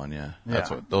demo one, yeah. That's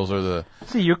Yeah. what, those are the,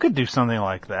 See, you could do something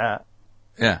like that.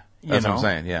 yeah, You that's what I'm know.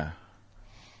 saying, yeah.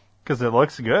 Because it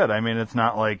looks good. I mean, it's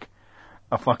not like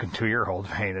a fucking 2-year-old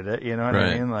painted it. You know what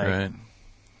I mean? Like, right.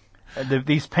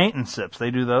 These paint and sips,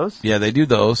 they do those? Yeah, they do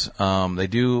those. They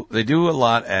do a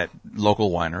lot at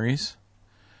local wineries.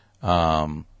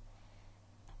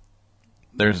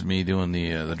 There's me doing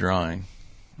the drawing.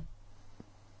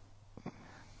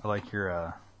 I like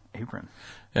your apron.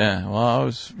 Yeah, well, I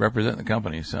was representing the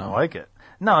company, so. I like it.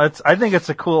 No, I think it's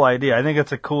a cool idea. I think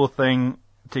it's a cool thing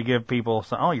to give people.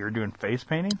 Oh, you're doing face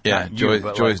painting? Yeah, Not you,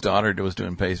 but Joy's like, daughter was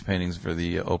doing face paintings for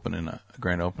the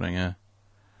grand opening, yeah.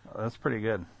 oh, that's pretty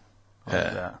good. I like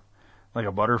Yeah. that. Like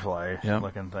a butterfly Yep.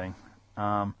 looking thing.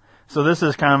 So this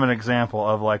is kind of an example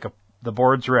of like the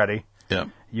board's ready. Yep.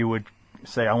 You would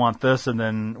say, I want this, and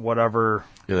then whatever.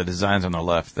 Yeah, the design's on the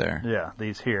left there. Yeah,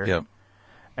 these here. Yep.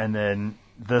 And then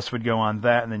this would go on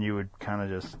that, and then you would kind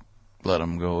of just Let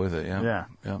them go with it. Yeah.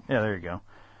 yeah. There you go.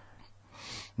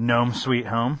 Gnome Sweet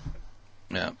Home.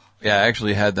 Yeah. Yeah, I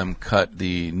actually had them cut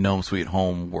the Gnome Sweet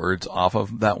Home words off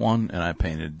of that one, and I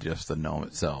painted just the gnome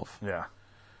itself. Yeah.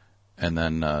 And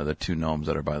then the two gnomes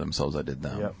that are by themselves, I did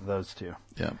them. Yep, those two.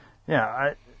 Yeah.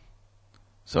 Yeah,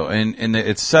 So, and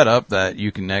it's set up that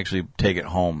you can actually take it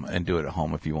home and do it at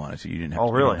home if you wanted to. You didn't have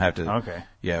to. really? You didn't have to. Okay.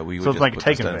 Yeah, we would So it's just like put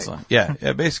take the and stencil paint. on.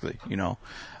 Yeah, basically,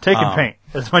 take and paint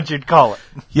is what you'd call it.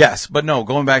 Yes, but no,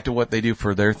 going back to what they do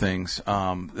for their things,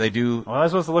 they do Well, I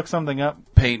was supposed to look something up.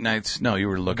 paint nights. No, you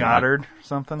were looking Goddard or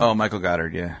something? Oh, Michael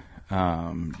Goddard, yeah.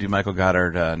 Do Michael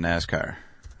Goddard NASCAR.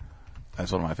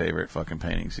 That's one of my favorite fucking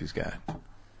paintings he's got.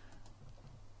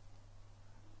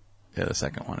 Yeah, the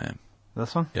second one in.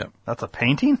 This one? Yep. That's a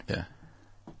painting? Yeah.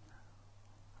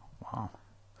 Wow.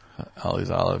 All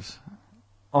these olives.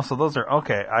 Also, those are,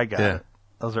 okay, I got Yeah. it.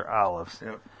 Those are olives.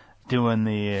 Doing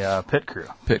the pit crew.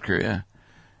 Pit crew, yeah.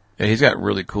 Yeah, he's got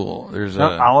really cool. There's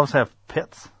Don't olives have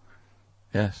pits?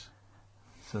 Yes.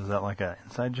 So is that like an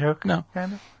inside joke? No.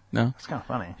 Kind of? No. It's kind of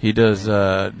funny. He does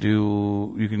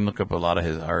you can look up a lot of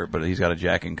his art, but he's got a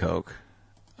Jack and Coke.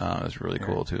 It's really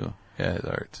cool too. Yeah, his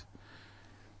art's.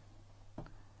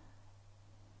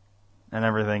 And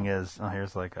everything is,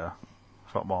 here's like a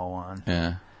football one.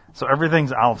 Yeah. So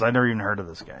everything's olives. I never even heard of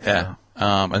this guy. Yeah.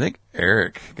 I think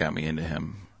Eric got me into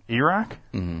him. E-Rock?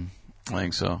 Mm-hmm. I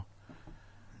think so.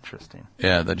 Interesting.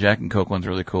 Yeah, the Jack and Coke one's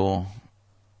really cool.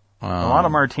 A lot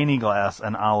of martini glass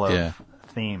and olive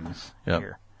themes Yep.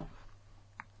 here.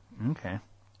 Okay.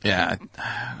 Yeah,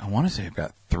 I want to say I've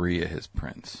got 3 of his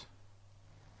prints.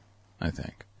 I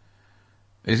think.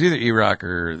 It's either E-Rock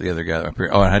or the other guy.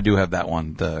 Oh, and I do have that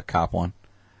one, the cop one,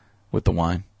 with the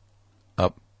wine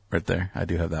up right there. I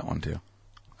do have that one too.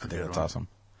 I think that's awesome.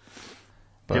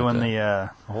 But, Doing the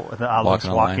olives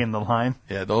walking the line.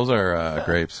 Yeah, those are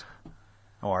grapes.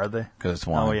 Oh, are they? Because it's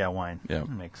wine. Oh, yeah, wine. Yeah. That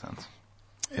makes sense.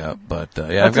 Yeah, but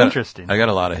That's interesting. I got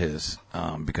a lot of his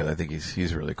because I think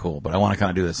he's really cool. But I want to kind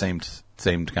of do the same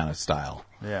kind of style.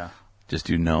 Yeah. Just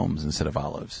do gnomes instead of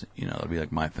olives. That'll be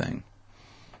like my thing.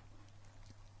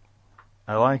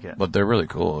 I like it. But they're really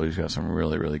cool. He's got some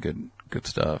really, really good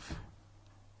stuff.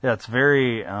 Yeah, it's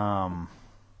very,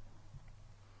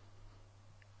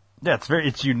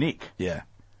 it's unique, Yeah.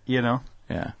 you know?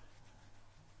 Yeah.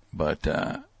 But,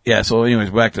 so anyways,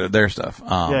 back to their stuff.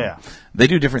 Yeah. They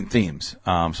do different themes.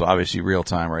 So obviously real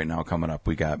time right now coming up.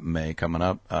 We got May coming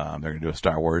up. They're going to do a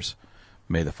Star Wars,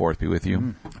 May the 4th be with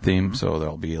you theme. So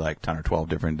there'll be like 10 or 12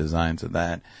 different designs of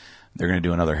that. They're going to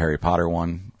do another Harry Potter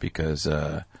one because,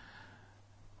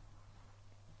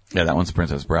 that one's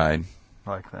Princess Bride. I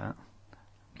like that.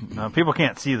 No, people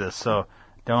can't see this, so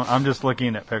I'm just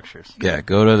looking at pictures. Yeah,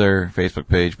 go to their Facebook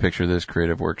page, picture this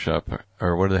Creative Workshop,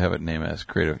 or what do they have it named as?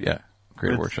 Creative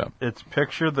Workshop. It's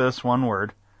picture this, one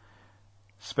word,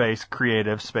 space,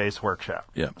 creative, space, workshop.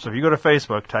 Yeah. So if you go to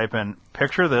Facebook, type in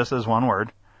picture this as one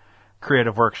word,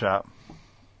 Creative Workshop,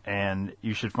 and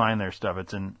you should find their stuff.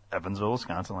 It's in Evansville,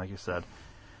 Wisconsin, like you said.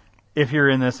 If you're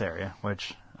in this area,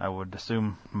 which I would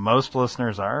assume most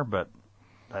listeners are, but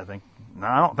I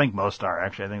don't think most are,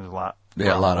 actually. I think there's a lot.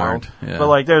 Yeah, a lot aren't. Yeah. But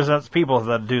like there's people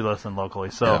that do listen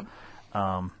locally. So,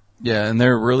 and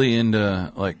they're really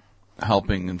into like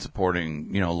helping and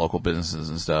supporting, local businesses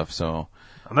and stuff. So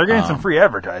they're getting some free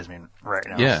advertising right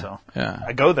now. Yeah, So yeah.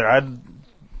 I go there. I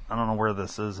don't know where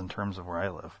this is in terms of where I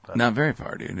live. But Not very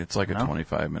far, dude. It's like a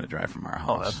 25-minute drive from our house.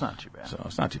 Oh, that's not too bad. So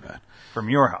it's not too bad. From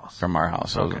your house. From our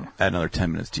house. So Okay. add another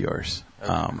 10 minutes to yours.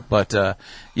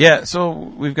 So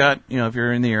we've got, if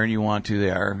you're in the area and you want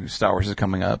to, Star Wars is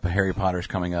coming up, Harry Potter's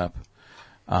coming up.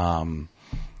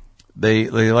 They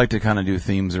like to kind of do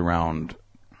themes around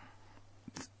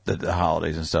the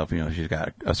holidays and stuff. She's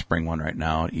got a spring one right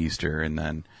now, Easter, and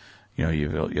then,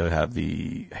 you'll have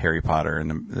the Harry Potter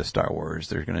and the Star Wars.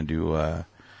 They're going to do,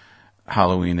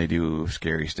 Halloween, they do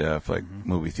scary stuff like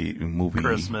movie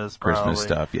Christmas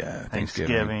stuff. Yeah,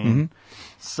 Thanksgiving,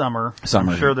 Summer.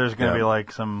 Summer, I'm sure there's going to yeah. be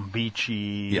like some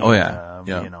beachy. Yeah,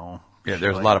 shit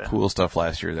there's a like lot that. of cool stuff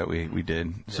last year that we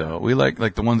did. So we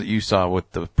like the ones that you saw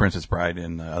with the Princess Bride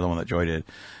and the other one that Joy did.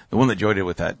 The one that Joy did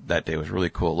with that day was really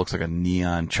cool. It looks like a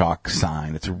neon chalk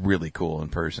sign. It's really cool in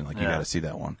person. Like you got to see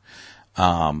that one.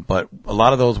 But a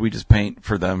lot of those we just paint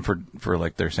for them for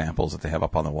like their samples that they have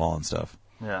up on the wall and stuff.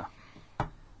 Yeah.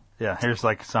 Yeah, here's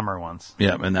like summer ones.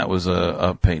 Yeah, and that was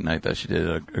a paint night that she did,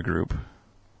 a group.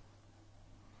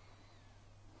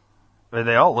 But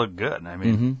they all look good. I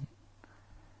mean,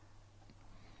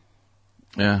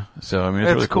 Yeah, so I mean,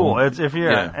 it's really cool. cool. It's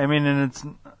I mean, and it's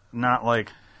not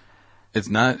like it's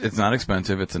not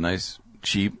expensive. It's a nice,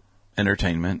 cheap,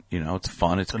 entertainment. It's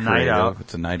fun. It's a night creative. out.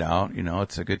 It's a night out.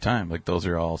 It's a good time. Like those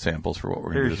are all samples for what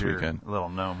we're going to do Here's this your weekend little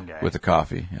gnome guy. with the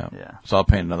coffee. Yeah. Yeah. So I'll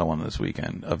paint another one this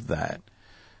weekend of that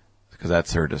because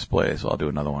that's her display. So I'll do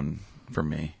another one for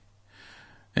me.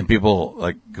 And people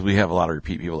cause we have a lot of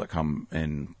repeat people that come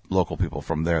in, local people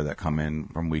from there that come in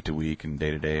from week to week and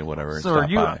day to day, whatever. So and are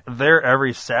you stop by. there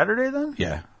every Saturday then?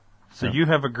 Yeah. So you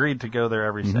have agreed to go there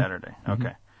every Mm-hmm. Saturday.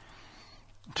 Okay.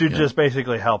 To just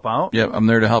basically help out? Yeah, I'm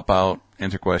there to help out,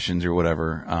 answer questions or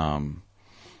whatever.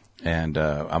 And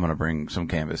I'm going to bring some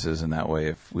canvases, and that way,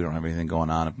 if we don't have anything going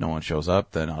on, if no one shows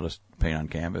up, then I'll just paint on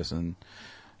canvas. And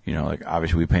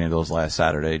obviously we painted those last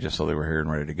Saturday just so they were here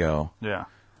and ready to go. Yeah.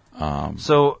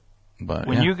 But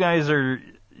when yeah.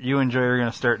 you and Jay are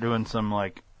going to start doing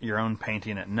some your own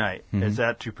painting at night, Mm-hmm. is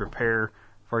that to prepare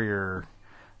for your?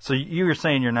 So you were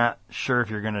saying you're not sure if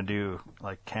you're going to do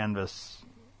canvas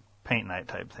paint night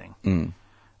type thing,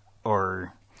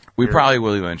 or we probably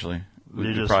will eventually.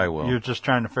 We probably will. You're just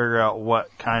trying to figure out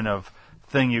what kind of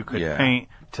thing you could paint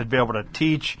to be able to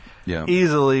teach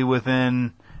easily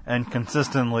within and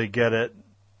consistently get it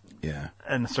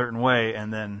in a certain way,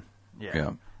 and then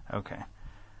okay.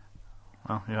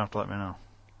 Well, you have to let me know.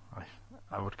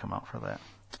 I would come out for that.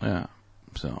 Yeah.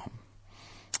 So,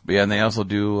 but yeah, and they also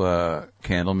do a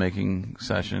candle making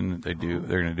session. They're going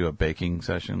to do a baking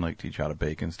session, teach how to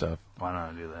bake and stuff. Why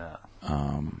not do that?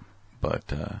 But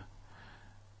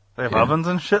they have ovens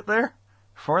and shit there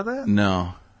for that?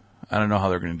 No, I don't know how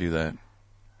they're going to do that.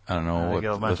 I don't know what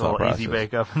get a bunch the of process. easy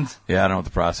bake ovens. Yeah, I don't know what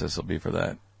the process will be for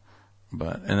that.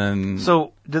 But and then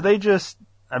so do they just?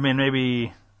 I mean,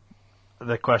 maybe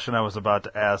the question I was about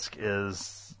to ask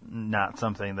is not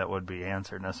something that would be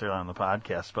answered necessarily on the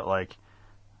podcast, but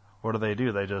what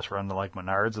do? They just run to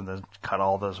Menards and then cut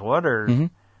all this wood, or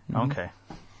okay?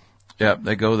 Yeah,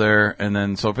 they go there, and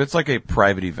then so if it's a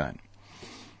private event,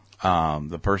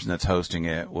 the person that's hosting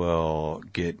it will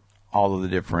get all of the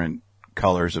different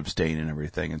colors of stain and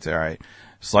everything, and say, all right,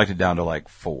 select it down to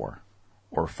 4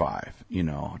 or 5,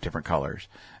 different colors,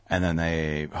 and then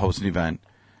they host an event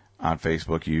on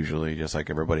Facebook, usually, just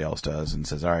like everybody else does, and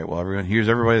says, all right, well, here's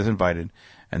everybody that's invited,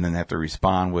 and then they have to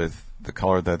respond with the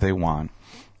color that they want,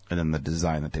 and then the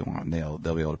design that they want, and they'll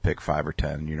be able to pick 5 or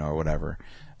 10, or whatever.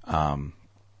 And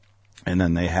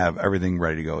then they have everything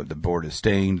ready to go. The board is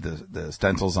stained, the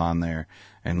stencil's on there,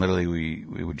 and literally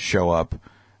we would show up,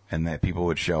 and that people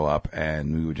would show up,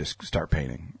 and we would just start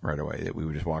painting right away. We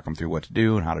would just walk them through what to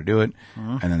do and how to do it,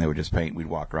 and then they would just paint. We'd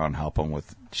walk around and help them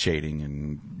with shading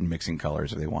and mixing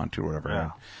colors if they want to, or whatever.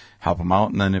 Yeah. Help them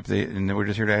out, and then and we're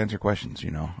just here to answer questions,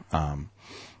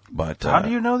 But how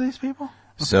do you know these people?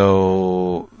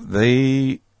 So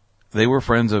they were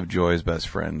friends of Joy's best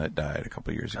friend that died a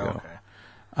couple of years ago.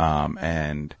 Okay.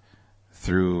 And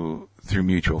through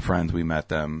mutual friends, we met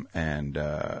them and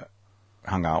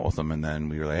hung out with them, and then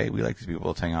we were like, hey, we like these people,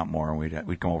 let's hang out more, and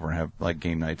we'd come over and have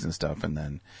game nights and stuff, and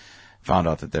then found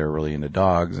out that they were really into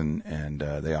dogs, and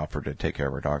they offered to take care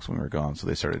of our dogs when we were gone, so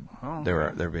they started,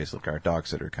 they're basically our dog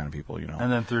sitter kind of people,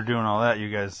 And then through doing all that, you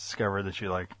guys discovered that you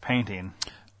like painting.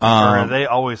 Or they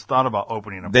always thought about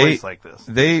opening a place like this?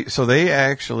 They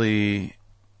actually,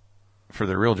 for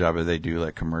their real job, they do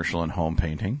commercial and home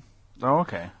painting. Oh,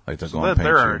 okay. They'll go so and paint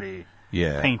they're you. already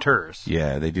painters.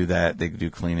 Yeah, they do that. They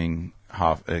do cleaning,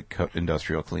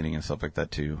 industrial cleaning and stuff like that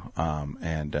too.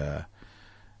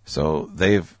 So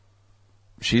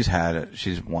she's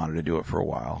wanted to do it for a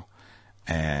while,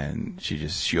 and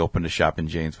she opened a shop in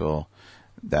Janesville.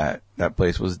 That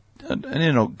place was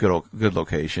good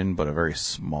location, but a very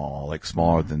small,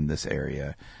 smaller than this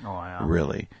area. Oh, yeah.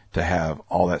 Really, to have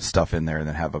all that stuff in there and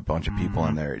then have a bunch of people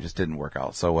in there, it just didn't work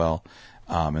out so well.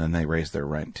 And then they raised their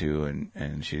rent too,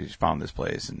 and she found this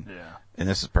place, and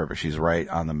this is perfect. She's right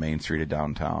on the main street of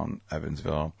downtown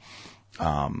Evansville.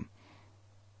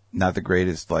 Not the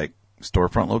greatest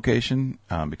storefront location,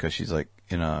 because she's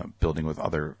in a building with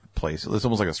other places. It's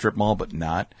almost like a strip mall, but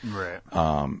not. Right.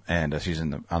 And she's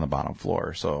on the bottom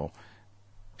floor, so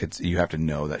you have to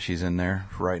know that she's in there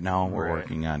right now. We're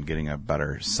working on getting a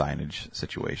better signage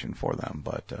situation for them,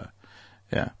 but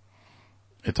yeah.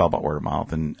 It's all about word of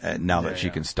mouth, and now that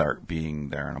she can start being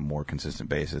there on a more consistent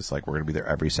basis, we're going to be there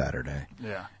every Saturday.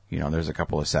 Yeah. There's a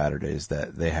couple of Saturdays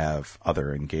that they have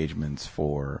other engagements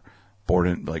for board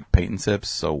and paint and sips,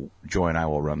 so Joy and I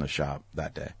will run the shop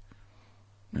that day.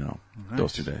 Nice.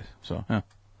 Those 2 days. So yeah,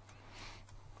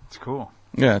 it's cool.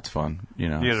 Yeah, it's fun. You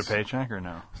get a paycheck or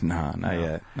no? Nah, not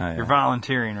yet. You're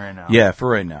volunteering right now. Yeah, for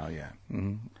right now. Yeah.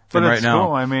 Mm-hmm. But right it's now,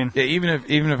 cool. I mean, yeah,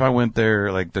 even if I went there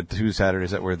the 2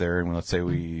 Saturdays that we're there, and let's say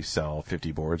we sell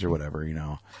 50 boards or whatever,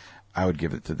 I would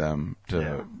give it to them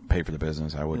to pay for the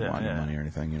business. I wouldn't want any money or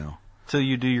anything, till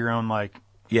you do your own like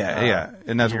Yeah,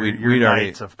 and that's your, what your we'd already.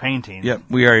 nights of painting. Yep,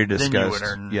 we already Then you discussed. would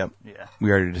earn- Yep, yeah.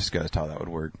 we already discussed how that would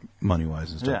work money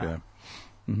wise and stuff. Yeah.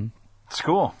 Yeah. It's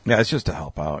cool. Yeah, it's just to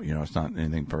help out. It's not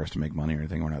anything for us to make money or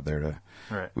anything. We're not there to.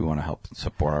 Right. We want to help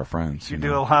support our friends. You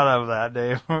do a lot of that,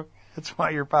 Dave. That's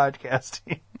why you're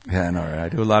podcasting. Yeah, I know. Right? I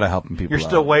do a lot of helping people. You're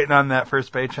still out. waiting on that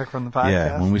first paycheck from the podcast.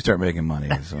 Yeah, when we start making money,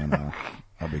 is when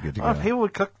I'll be good to Well, go. if he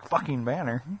would cook fucking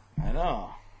banner. I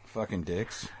know, fucking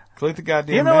dicks. Click the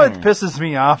goddamn. You know what banner. pisses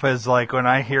me off is like when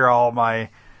I hear all my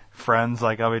friends,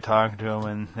 like I'll be talking to them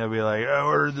and they'll be like, I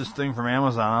ordered this thing from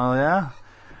Amazon. Oh, yeah?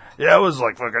 Yeah, it was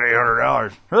like fucking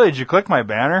 $800. Really? Did you click my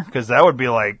banner? Because that would be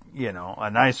like, a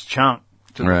nice chunk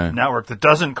to the Right. network that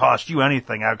doesn't cost you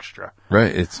anything extra.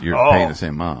 Right, you're Oh. paying the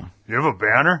same amount. You have a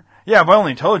banner? Yeah, but I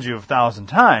only told you 1,000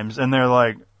 times. And they're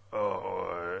like,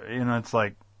 oh, it's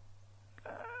like,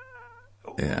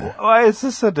 Yeah, why is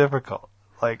this so difficult?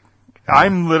 Like,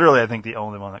 I'm literally, I think, the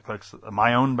only one that clicks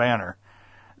my own banner.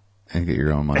 and get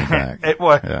your own money back.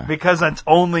 Yeah. Because it's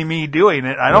only me doing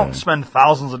it. I don't Right. spend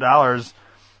thousands of dollars.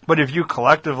 But if you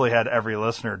collectively had every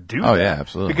listener do Oh, that. yeah,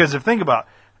 absolutely. Because think about,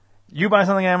 you buy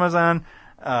something on Amazon,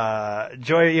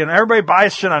 Joy, everybody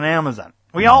buys shit on Amazon.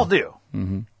 We all do.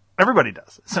 Mm-hmm. Everybody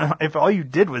does. So if all you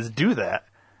did was do that,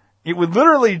 it would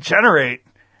literally generate,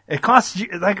 it costs you,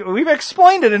 like we've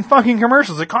explained it in fucking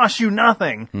commercials, it costs you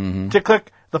nothing to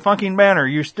click the fucking banner.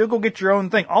 You still go get your own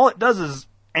thing. All it does is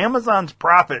Amazon's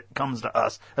profit comes to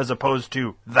us as opposed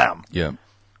to them. Yep.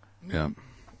 Yep.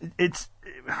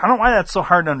 I don't know why that's so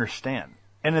hard to understand.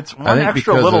 And it's one think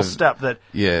extra because little of- step that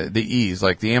Yeah, the ease,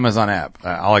 like the Amazon app.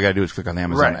 All I gotta do is click on the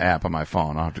Amazon Right. app on my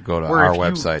phone. I don't have to go to where our if you-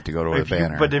 website to go to a if you-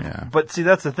 banner. Yeah. But see,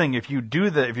 that's the thing. If you do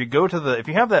that, if you go to if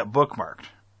you have that bookmarked,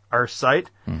 our site,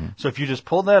 Mm-hmm. so if you just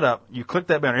pull that up, you click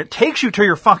that banner, it takes you to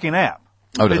your fucking app.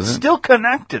 Oh, does It's it? still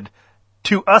connected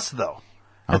to us, though.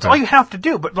 That's Okay. all you have to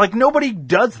do. But like nobody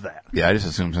does that. Yeah, I just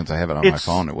assumed since I have it on my It's-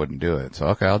 phone, it wouldn't do it. So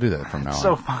okay, I'll do that from now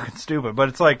So on. fucking stupid. But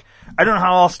it's like, I don't know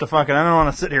how else to fucking, I don't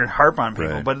want to sit here and harp on people,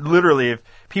 Right. but literally if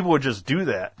people would just do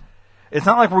that, it's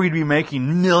not like we'd be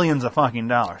making millions of fucking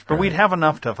dollars, but we'd have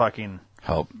enough to fucking,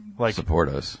 Help like- support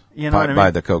us. You know buy, what I mean?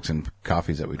 buy the Cokes and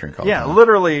coffees that we drink all the yeah, time.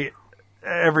 literally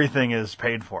everything is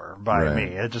paid for by Right. me.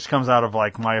 It just comes out of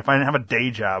like if I didn't have a day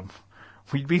job,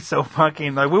 we'd be so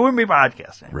fucking, like we wouldn't be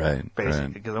podcasting. Right, Basically,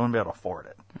 right. because I wouldn't be able to afford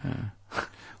it.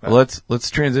 Well, let's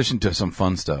transition to some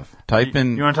fun stuff. Type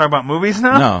in You want to talk about movies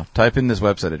now? no. Type in this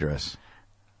website address.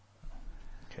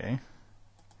 Okay.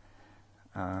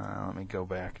 Let me go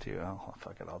back to,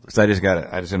 fuck it, I'll just. Because I just got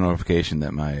a notification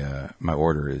that my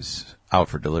order is out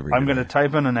for delivery. I'm going to today.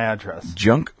 type in an address.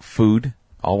 Junk food,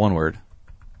 all one word.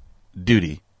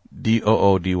 Duty,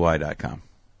 DOODY.com.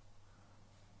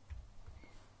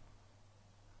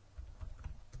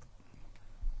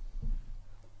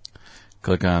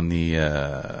 Click on the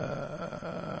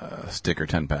sticker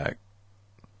 10-pack,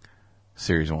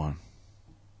 Series 1.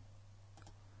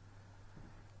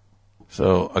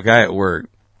 So a guy at work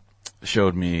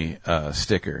showed me a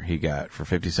sticker he got for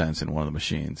 50 cents in one of the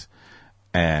machines.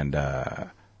 And can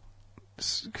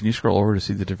you scroll over to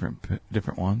see the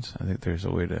different ones? I think there's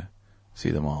a way to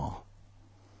see them all.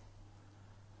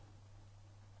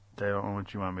 I don't know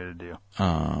what you want me to do.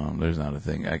 There's not a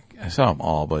thing. I saw them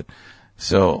all, but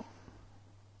so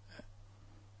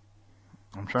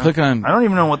I'm trying. Click on- I don't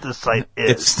even know what this site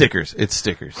is. it's stickers. It's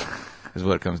stickers is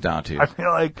what it comes down to. I feel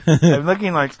like I'm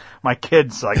looking like my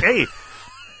kids. Like, hey,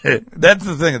 That's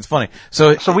the thing. It's funny.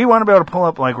 So so we want to be able to pull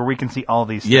up like where we can see all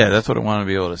these. yeah, that's what I want to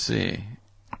be able to see.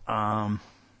 No,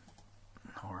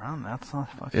 we're on. That's not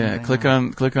fucking. Yeah,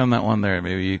 thing. click on that one there.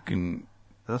 Maybe you can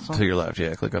This one. to your left.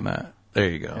 Yeah, click on that. There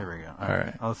you go. Here we go. All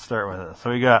right. Let's start with this.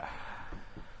 So we got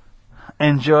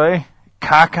Enjoy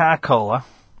Coca-Cola,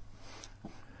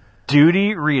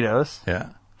 Duty Ritos, Yeah.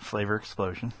 Flavor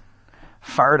Explosion,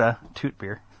 Farta Toot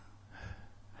Beer,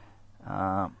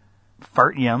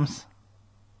 Fart Yums,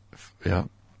 Yeah.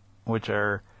 which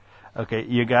are, okay,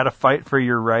 you gotta fight for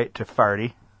your right to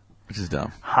farty, Which is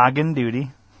dumb. Hagen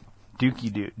Duty,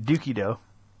 Dookie Dough,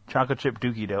 Chocolate Chip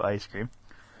Dookie Dough Ice Cream,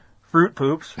 Fruit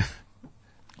Poops,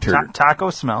 Taco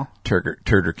Smell,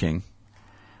 Turder King.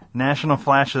 National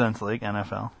Flashdance League,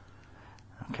 NFL.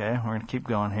 Okay, we're going to keep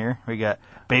going here. We got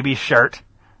Baby Shart,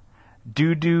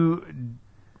 Doo-Dah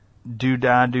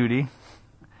Duty,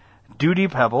 Duty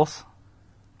Pebbles,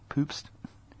 Poops,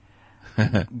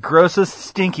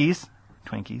 Grossest Stinkies,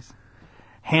 Twinkies,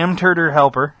 Ham Turder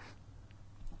Helper,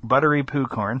 Buttery Poo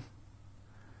Corn,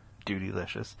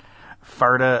 Dudylicious,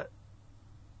 Farta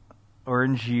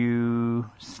Orange You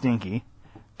Stinky,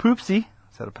 Poopsie,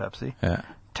 is that a Pepsi? Yeah.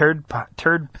 Turd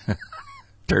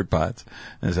Turd Pods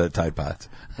instead of Tide Pods.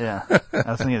 Yeah. I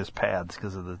was thinking it was pads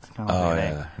because of the... Oh,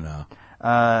 yeah. No.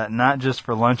 Not just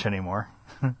for lunch anymore.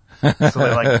 So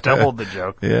they like doubled the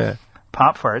joke. Yeah.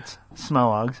 Pop farts,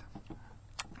 smellogs.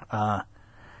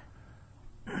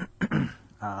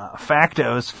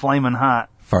 Factos, flamin' hot.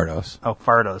 Fardos. Oh,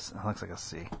 Fardos. It looks like a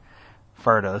C.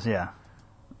 Fardos, yeah.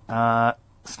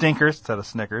 Stinkers instead of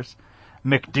Snickers.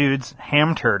 McDude's,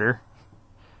 ham turder.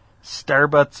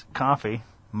 Starbucks coffee.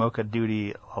 Mocha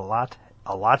Duty a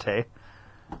latte.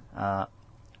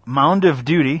 Mound of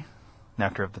Duty.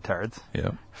 Nectar of the Tards.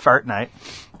 Yep. Fart Night.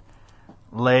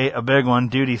 Lay a big one,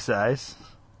 duty size.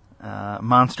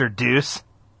 Monster Deuce.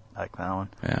 I like that one.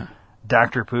 Yeah.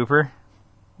 Dr. Pooper.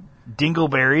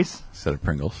 Dingleberries. Instead of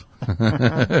Pringles.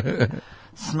 Smellogs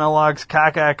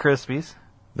Caca Krispies.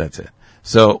 That's it.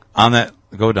 So on that,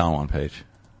 go down one page.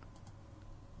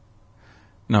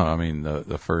 No, I mean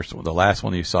the first one, the last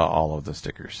one you saw all of the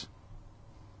stickers.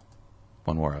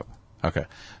 One more up. Okay.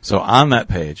 So on that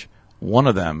page, one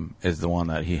of them is the one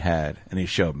that he had, and he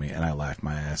showed me, and I laughed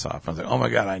my ass off. I was like, oh my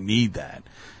God, I need that.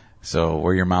 So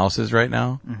where your mouse is right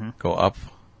now, go up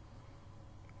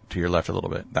to your left a little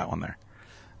bit. That one there.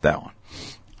 That one.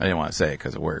 I didn't want to say it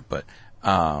because of work, but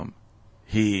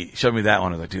he showed me that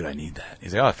one. I was like, dude, I need that.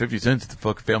 He's like, 50 cents at the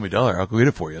fucking Family Dollar. I'll go get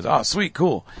it for you. I was like, oh, sweet,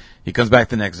 cool. He comes back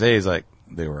the next day. He's like,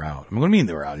 they were out. I'm like, what do you mean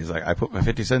they were out? He's like, I put my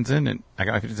 50 cents in, and I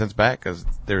got my 50 cents back because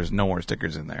there's no more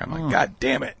stickers in there. I'm like, God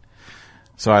damn it.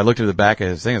 So I looked at the back of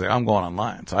his thing. I was like, I'm going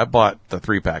online. So I bought the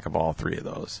 3-pack of all 3 of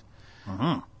those.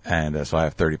 And so I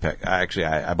have 30-pack.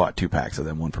 I bought 2 packs of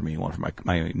them, one for me, one for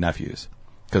my nephews.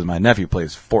 Because my nephew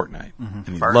plays Fortnite. And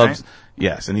he loves,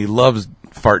 yes, and he loves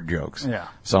fart jokes. Yeah.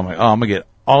 So I'm like, oh, I'm going to get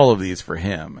all of these for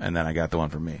him. And then I got the one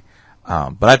for me.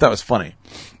 But I thought it was funny.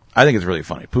 I think it's really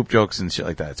funny. Poop jokes and shit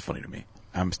like that, it's funny to me.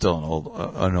 I'm still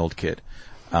an old kid.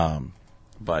 And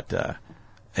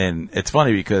it's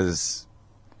funny because...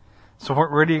 So where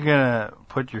are you going to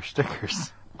put your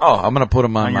stickers? Oh, I'm going to put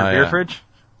them on your my... beer fridge?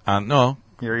 No.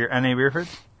 Your NA beer fridge?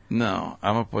 No,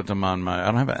 I'm going to put them on my... I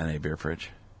don't have an NA beer fridge.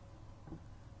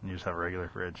 You just have a regular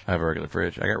fridge. I have a regular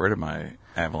fridge. I got rid of my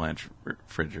Avalanche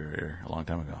refrigerator a long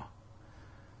time ago.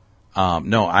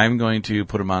 No, I'm going to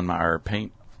put them on our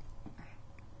paint.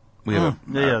 We have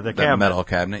the cabinet. Metal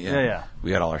cabinet. Yeah. Yeah. We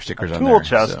got all our stickers on Tool there.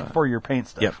 chest for your paint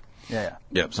stuff. Yep. Yeah.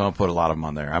 Yep. So I'll put a lot of them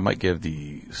on there. I might give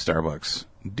the Starbucks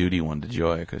Duty one to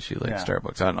Joy because she likes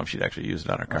Starbucks. I don't know if she'd actually use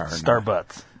it on her car.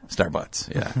 Starbucks.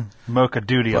 Starbucks. Yeah. Mocha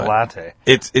Duty a latte.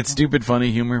 It's stupid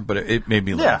funny humor, but it made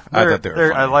me laugh. I thought they were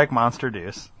funny. I like Monster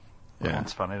Deuce. Yeah.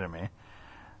 That's funny to me.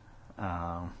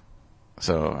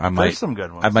 So there's some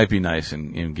good ones. I might be nice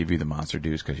and give you the Monster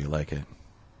Deuce because you like it.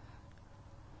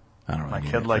 I don't know. My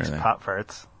kid likes pop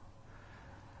farts.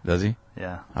 Does he?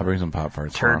 Yeah. I'll bring some pop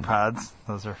farts. Turd pods.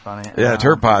 Those are funny. Yeah,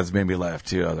 turd pods made me laugh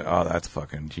too. I was like, oh, that's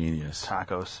fucking genius.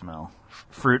 Taco smell.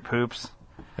 Fruit poops.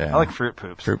 Yeah. I like fruit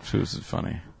poops. Fruit poops is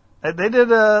funny. They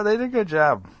did a good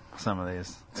job. Some of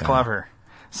these. It's clever.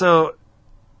 So,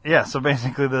 yeah. So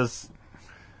basically,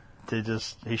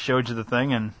 he showed you the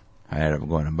thing, and I ended up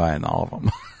going and buying all of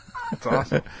them. That's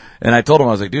awesome. And I told him,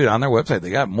 I was like, dude, on their website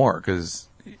they got more because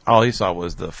all he saw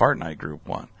was the Fart Night group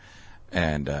one.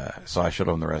 And so I showed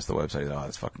him the rest of the website. Oh,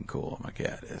 that's fucking cool. I'm like,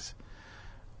 yeah, it is.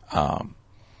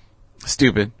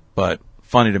 Stupid, but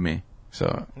funny to me.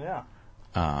 So yeah.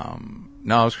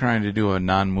 No, I was trying to do a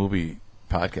non-movie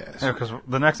podcast. Yeah, because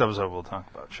the next episode we'll talk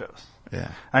about shows.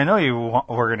 Yeah. I know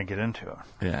we're going to get into it.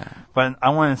 Yeah. But I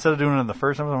want, instead of doing it in the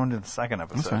first episode, I want to do the second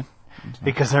episode. That's fine.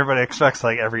 Because everybody expects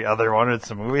like every other one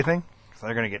it's a movie thing. So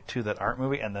they're going to get 2 that aren't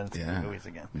movie, and then it's movies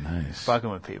again. Nice. Fucking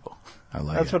with people. I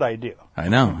like That's it. what I do. I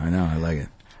know. I like it.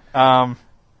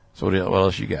 So what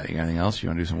else you got? You got anything else? You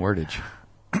want to do some wordage?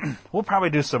 We'll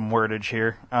probably do some wordage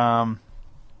here.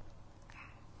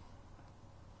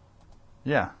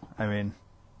 Yeah, I mean,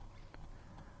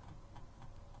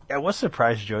 I was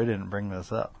surprised Joy didn't bring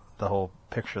this up, the whole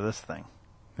picture this thing.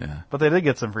 Yeah. But they did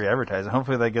get some free advertising.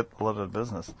 Hopefully they get a little bit of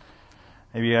business.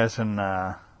 Maybe you guys can,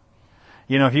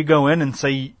 if you go in and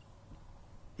say,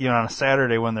 on a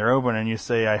Saturday when they're open and you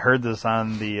say, I heard this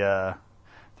on the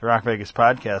Rock Vegas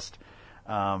podcast,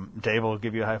 Dave will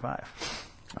give you a high five.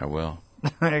 I will.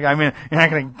 I mean, you're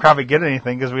not going to probably get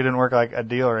anything because we didn't work like a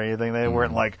deal or anything. They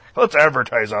weren't like, let's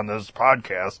advertise on this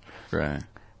podcast. Right.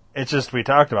 It's just we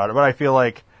talked about it. But I feel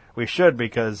like we should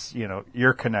because,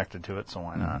 you're connected to it, so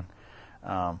why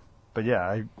not? But yeah,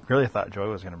 I really thought Joy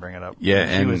was going to bring it up. Yeah,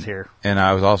 and she was here. And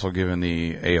I was also given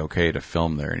the A-OK to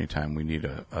film there anytime we need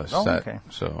a set. Okay.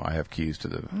 So I have keys to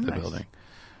the Nice. building.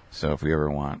 So if we ever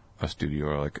want a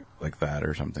studio like that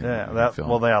or something, Yeah, we can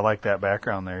film. I like that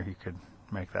background there. You could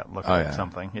make that look Oh, like yeah.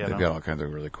 something. You They've know? got all kinds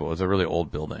of really cool. It's a really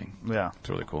old building. Yeah, It's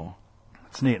really cool.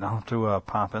 it's neat. I'll have to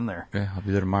pop in there Yeah, I'll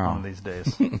be there tomorrow. one of these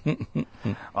days.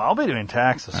 I'll be doing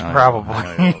taxes, I know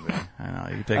probably. you will be. I know.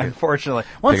 You can take it. Unfortunately,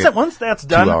 Take a once that's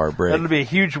done, 2-hour break. that'll be a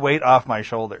huge weight off my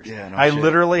shoulders. Yeah, no I shit.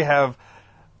 literally have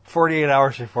 48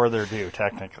 hours before they're due,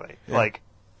 technically.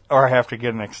 Or I have to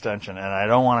get an extension, and I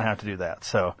don't want to have to do that.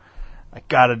 So I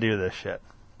got to do this shit.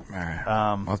 All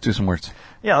right. Let's do some words.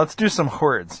 Yeah, let's do some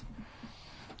words.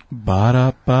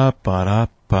 Ba-da-ba,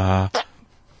 ba-da-ba.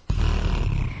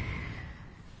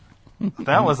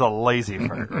 That was a lazy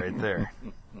part right there.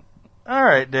 All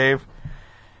right, Dave.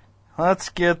 Let's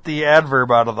get the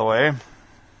adverb out of the way.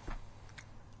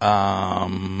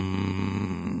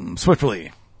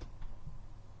 Swiftly.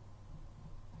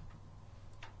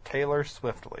 Taylor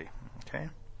Swiftly. Okay.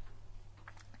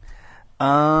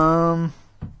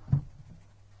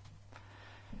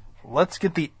 Let's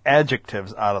get the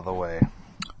adjectives out of the way.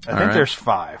 I think right. there's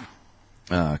 5.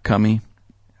 Cummy.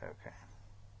 Okay.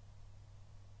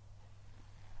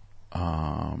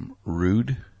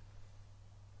 Rude.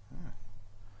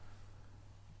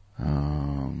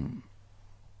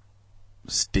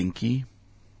 Stinky.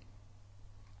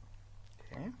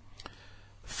 Okay.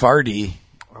 Farty.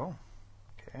 Oh.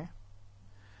 Okay.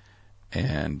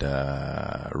 And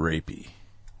rapey.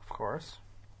 Of course.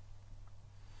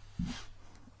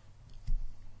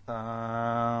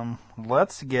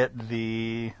 Let's get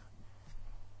the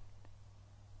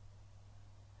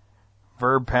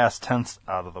verb past tense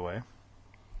out of the way.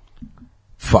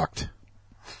 Fucked.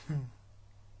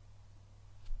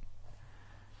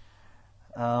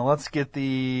 Let's get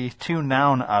the 2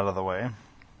 noun out of the way.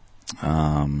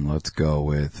 Let's go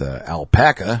with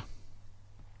alpaca.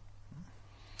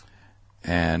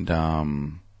 And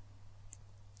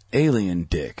alien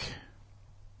dick.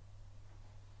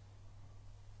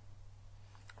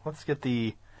 Let's get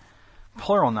the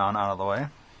plural noun out of the way.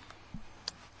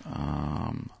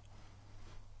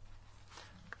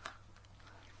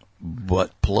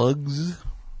 Butt plugs.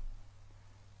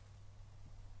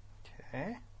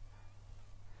 Okay.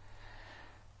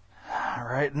 All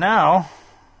right, now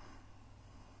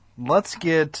let's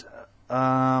get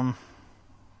let's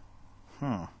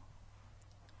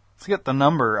get the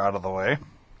number out of the way.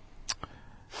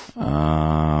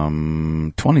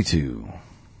 22.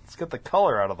 Let's get the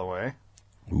color out of the way.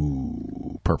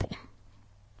 Ooh, purple.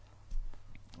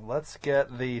 Let's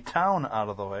get the town out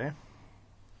of the way.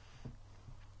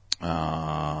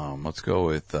 Let's go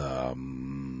with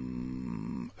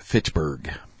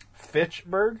Fitchburg.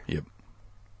 Fitchburg? Yep.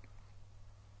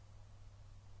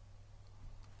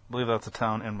 I believe that's a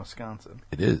town in Wisconsin.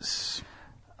 It is.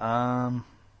 Pet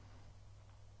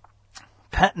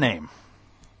name.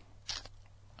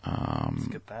 Let's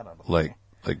get that out of the way.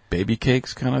 Like baby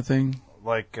cakes kind of thing?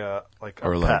 Like a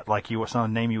Or pet, like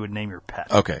some name you would name your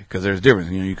pet. Okay, because there's a difference.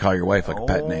 You know, you call your wife like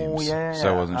pet names. Yeah.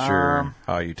 So I wasn't sure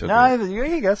how you took No, it.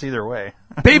 you guess either way.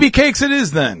 Baby cakes it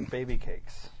is then. Baby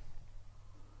cakes.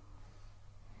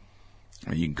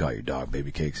 You can call your dog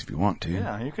baby cakes if you want to.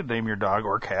 Yeah, you could name your dog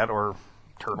or cat or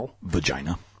turtle.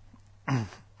 Vagina. Come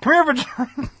here,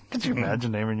 vagina. Could you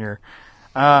imagine naming your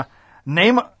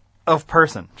name of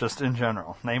person, just in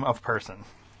general? Name of person.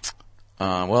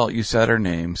 Well, you said her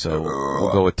name, so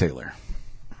we'll go with Taylor.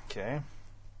 Okay.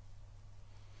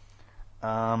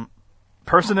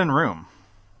 Person in room.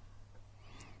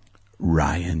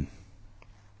 Ryan.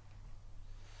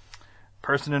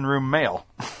 Person in room male.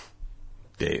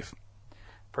 Dave.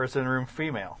 Person in room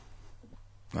female.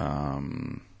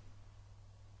 What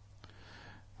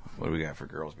do we got for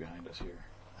girls behind us here?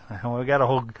 We got a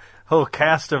whole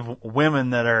cast of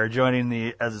women that are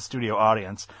joining as a studio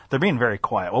audience. They're being very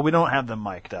quiet. Well, we don't have them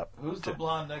mic'd up. Who's the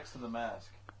blonde next to the mask?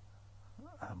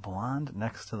 A blonde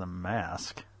next to the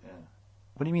mask. Yeah.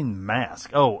 What do you mean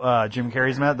mask? Oh, Jim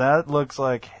Carrey's mask. That looks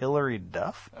like Hillary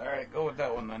Duff. All right, go with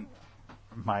that one then.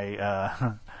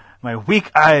 My my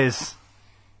weak eyes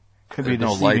could There's be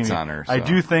no deceiving lights me. on her, I so.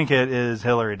 do think it is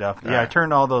Hillary Duff. All Yeah, I right.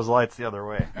 turned all those lights the other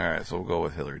way. All right, so we'll go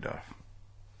with Hillary Duff.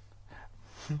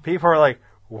 People are like,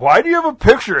 "Why do you have a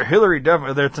picture of Hillary Duff?"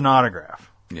 It's an autograph.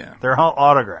 Yeah. They're all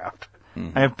autographed.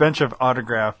 I have a bunch of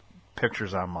autographed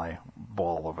pictures on my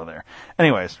wall over there.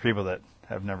 Anyways, for people that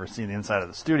have never seen the inside of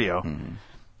the studio.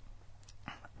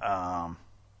 All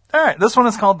right, this one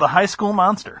is called The High School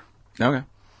Monster. Okay.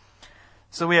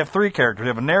 So we have 3 characters. We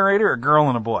have a narrator, a girl,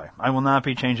 and a boy. I will not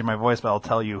be changing my voice, but I'll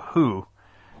tell you who.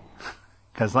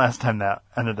 Because last time that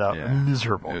ended up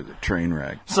miserable. It was a train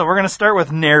wreck. So we're going to start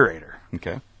with narrator.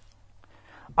 Okay.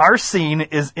 Our scene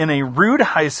is in a rude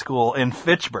high school in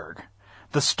Fitchburg.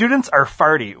 The students are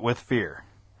farty with fear.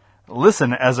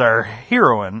 Listen as our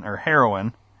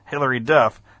heroine, Hilary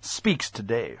Duff, speaks to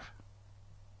Dave.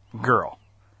 Girl.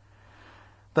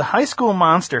 The high school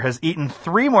monster has eaten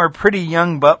 3 more pretty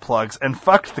young butt plugs and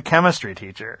fucked the chemistry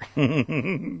teacher.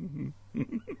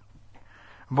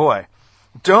 Boy.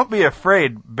 Don't be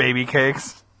afraid, baby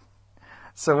cakes.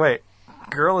 So wait,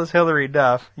 girl is Hilary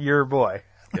Duff, you're boy.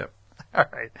 Yep. All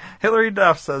right. Hilary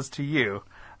Duff says to you,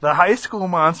 the high school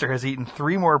monster has eaten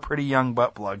 3 more pretty young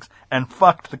butt plugs and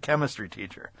fucked the chemistry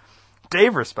teacher.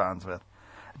 Dave responds with,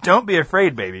 don't be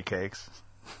afraid, baby cakes.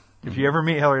 If you ever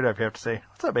meet Hilary Duff, you have to say,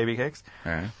 what's up, baby cakes?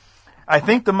 All right. I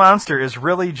think the monster is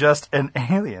really just an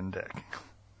alien dick.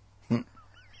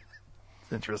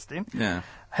 It's interesting. Yeah.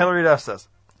 Hilary Duff says,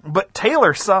 but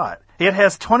Taylor saw it. It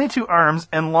has 22 arms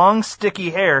and long, sticky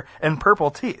hair and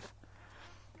purple teeth.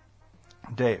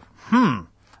 Dave,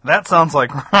 that sounds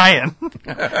like Ryan.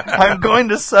 I'm going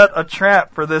to set a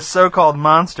trap for this so-called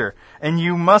monster, and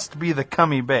you must be the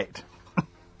cummy bait.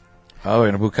 Oh,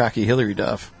 and a bukkake Hilary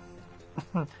Duff.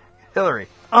 Hillary,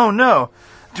 oh no,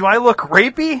 do I look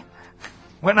rapey?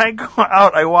 When I go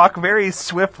out, I walk very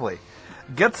swiftly.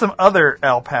 Get some other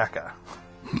alpaca.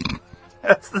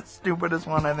 That's the stupidest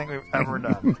one I think we've ever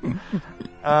done.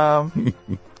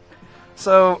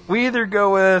 So we either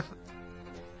go with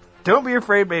don't be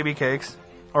afraid, baby cakes,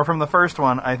 or from the first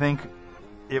one, I think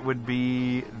it would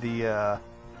be the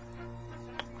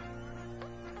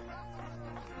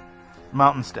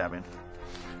mountain stabbing.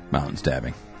 Mountain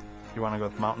stabbing. You want to go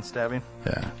with mountain stabbing?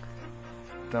 Yeah.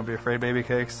 Don't be afraid, baby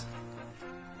cakes.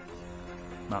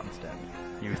 Mountain stabbing.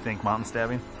 You think mountain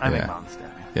stabbing? I think mountain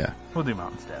stabbing. Yeah. We'll do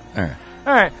mountain stabbing. All right.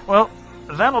 All right. Well,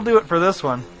 that'll do it for this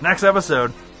one. Next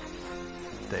episode,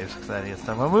 Dave's excited to get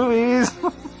stuff about movies.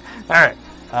 All right.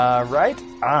 Right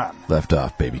on. Left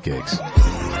off, baby cakes.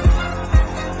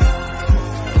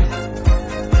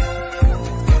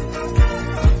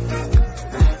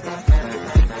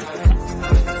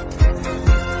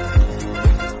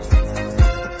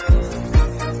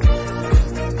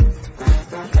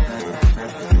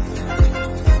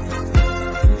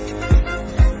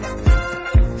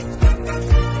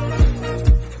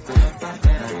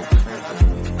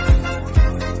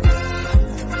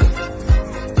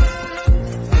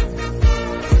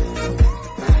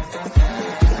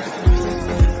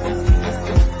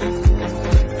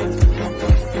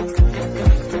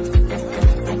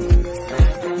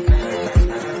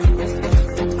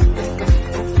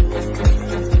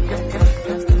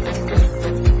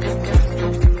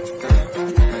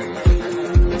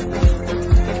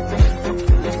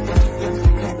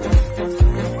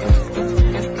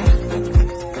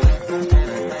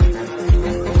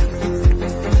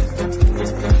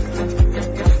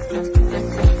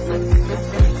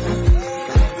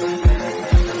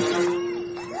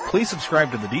 Please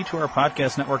subscribe to the D2R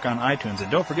Podcast Network on iTunes, and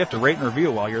don't forget to rate and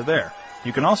review while you're there.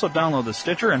 You can also download the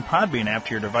Stitcher and Podbean app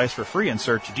to your device for free and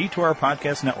search D2R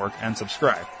Podcast Network and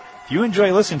subscribe. If you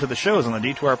enjoy listening to the shows on the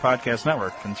D2R Podcast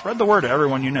Network, then spread the word to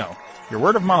everyone you know. Your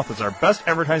word of mouth is our best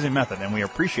advertising method, and we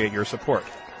appreciate your support.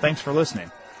 Thanks for listening.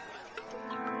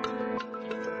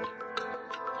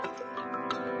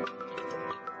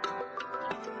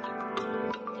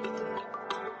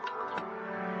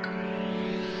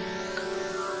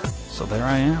 So there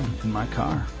I am in my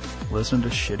car, listening to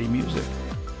shitty music.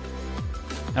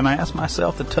 And I ask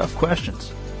myself the tough questions.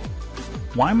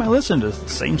 Why am I listening to the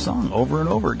same song over and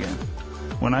over again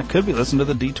when I could be listening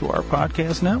to the D2R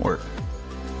Podcast Network?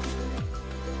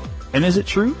 And is it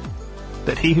true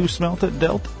that he who smelt it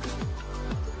dealt it?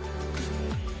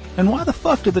 And why the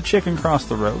fuck did the chicken cross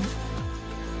the road?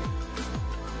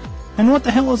 And what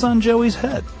the hell is on Joey's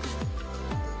head?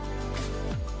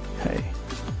 Hey,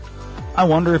 I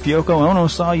wonder if Yoko Ono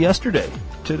saw yesterday,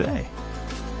 today.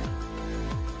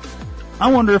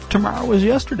 I wonder if tomorrow was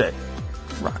yesterday.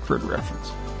 Rockford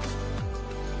reference.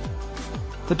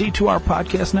 The D2R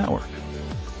Podcast Network.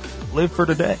 Live for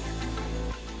today.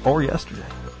 Or yesterday.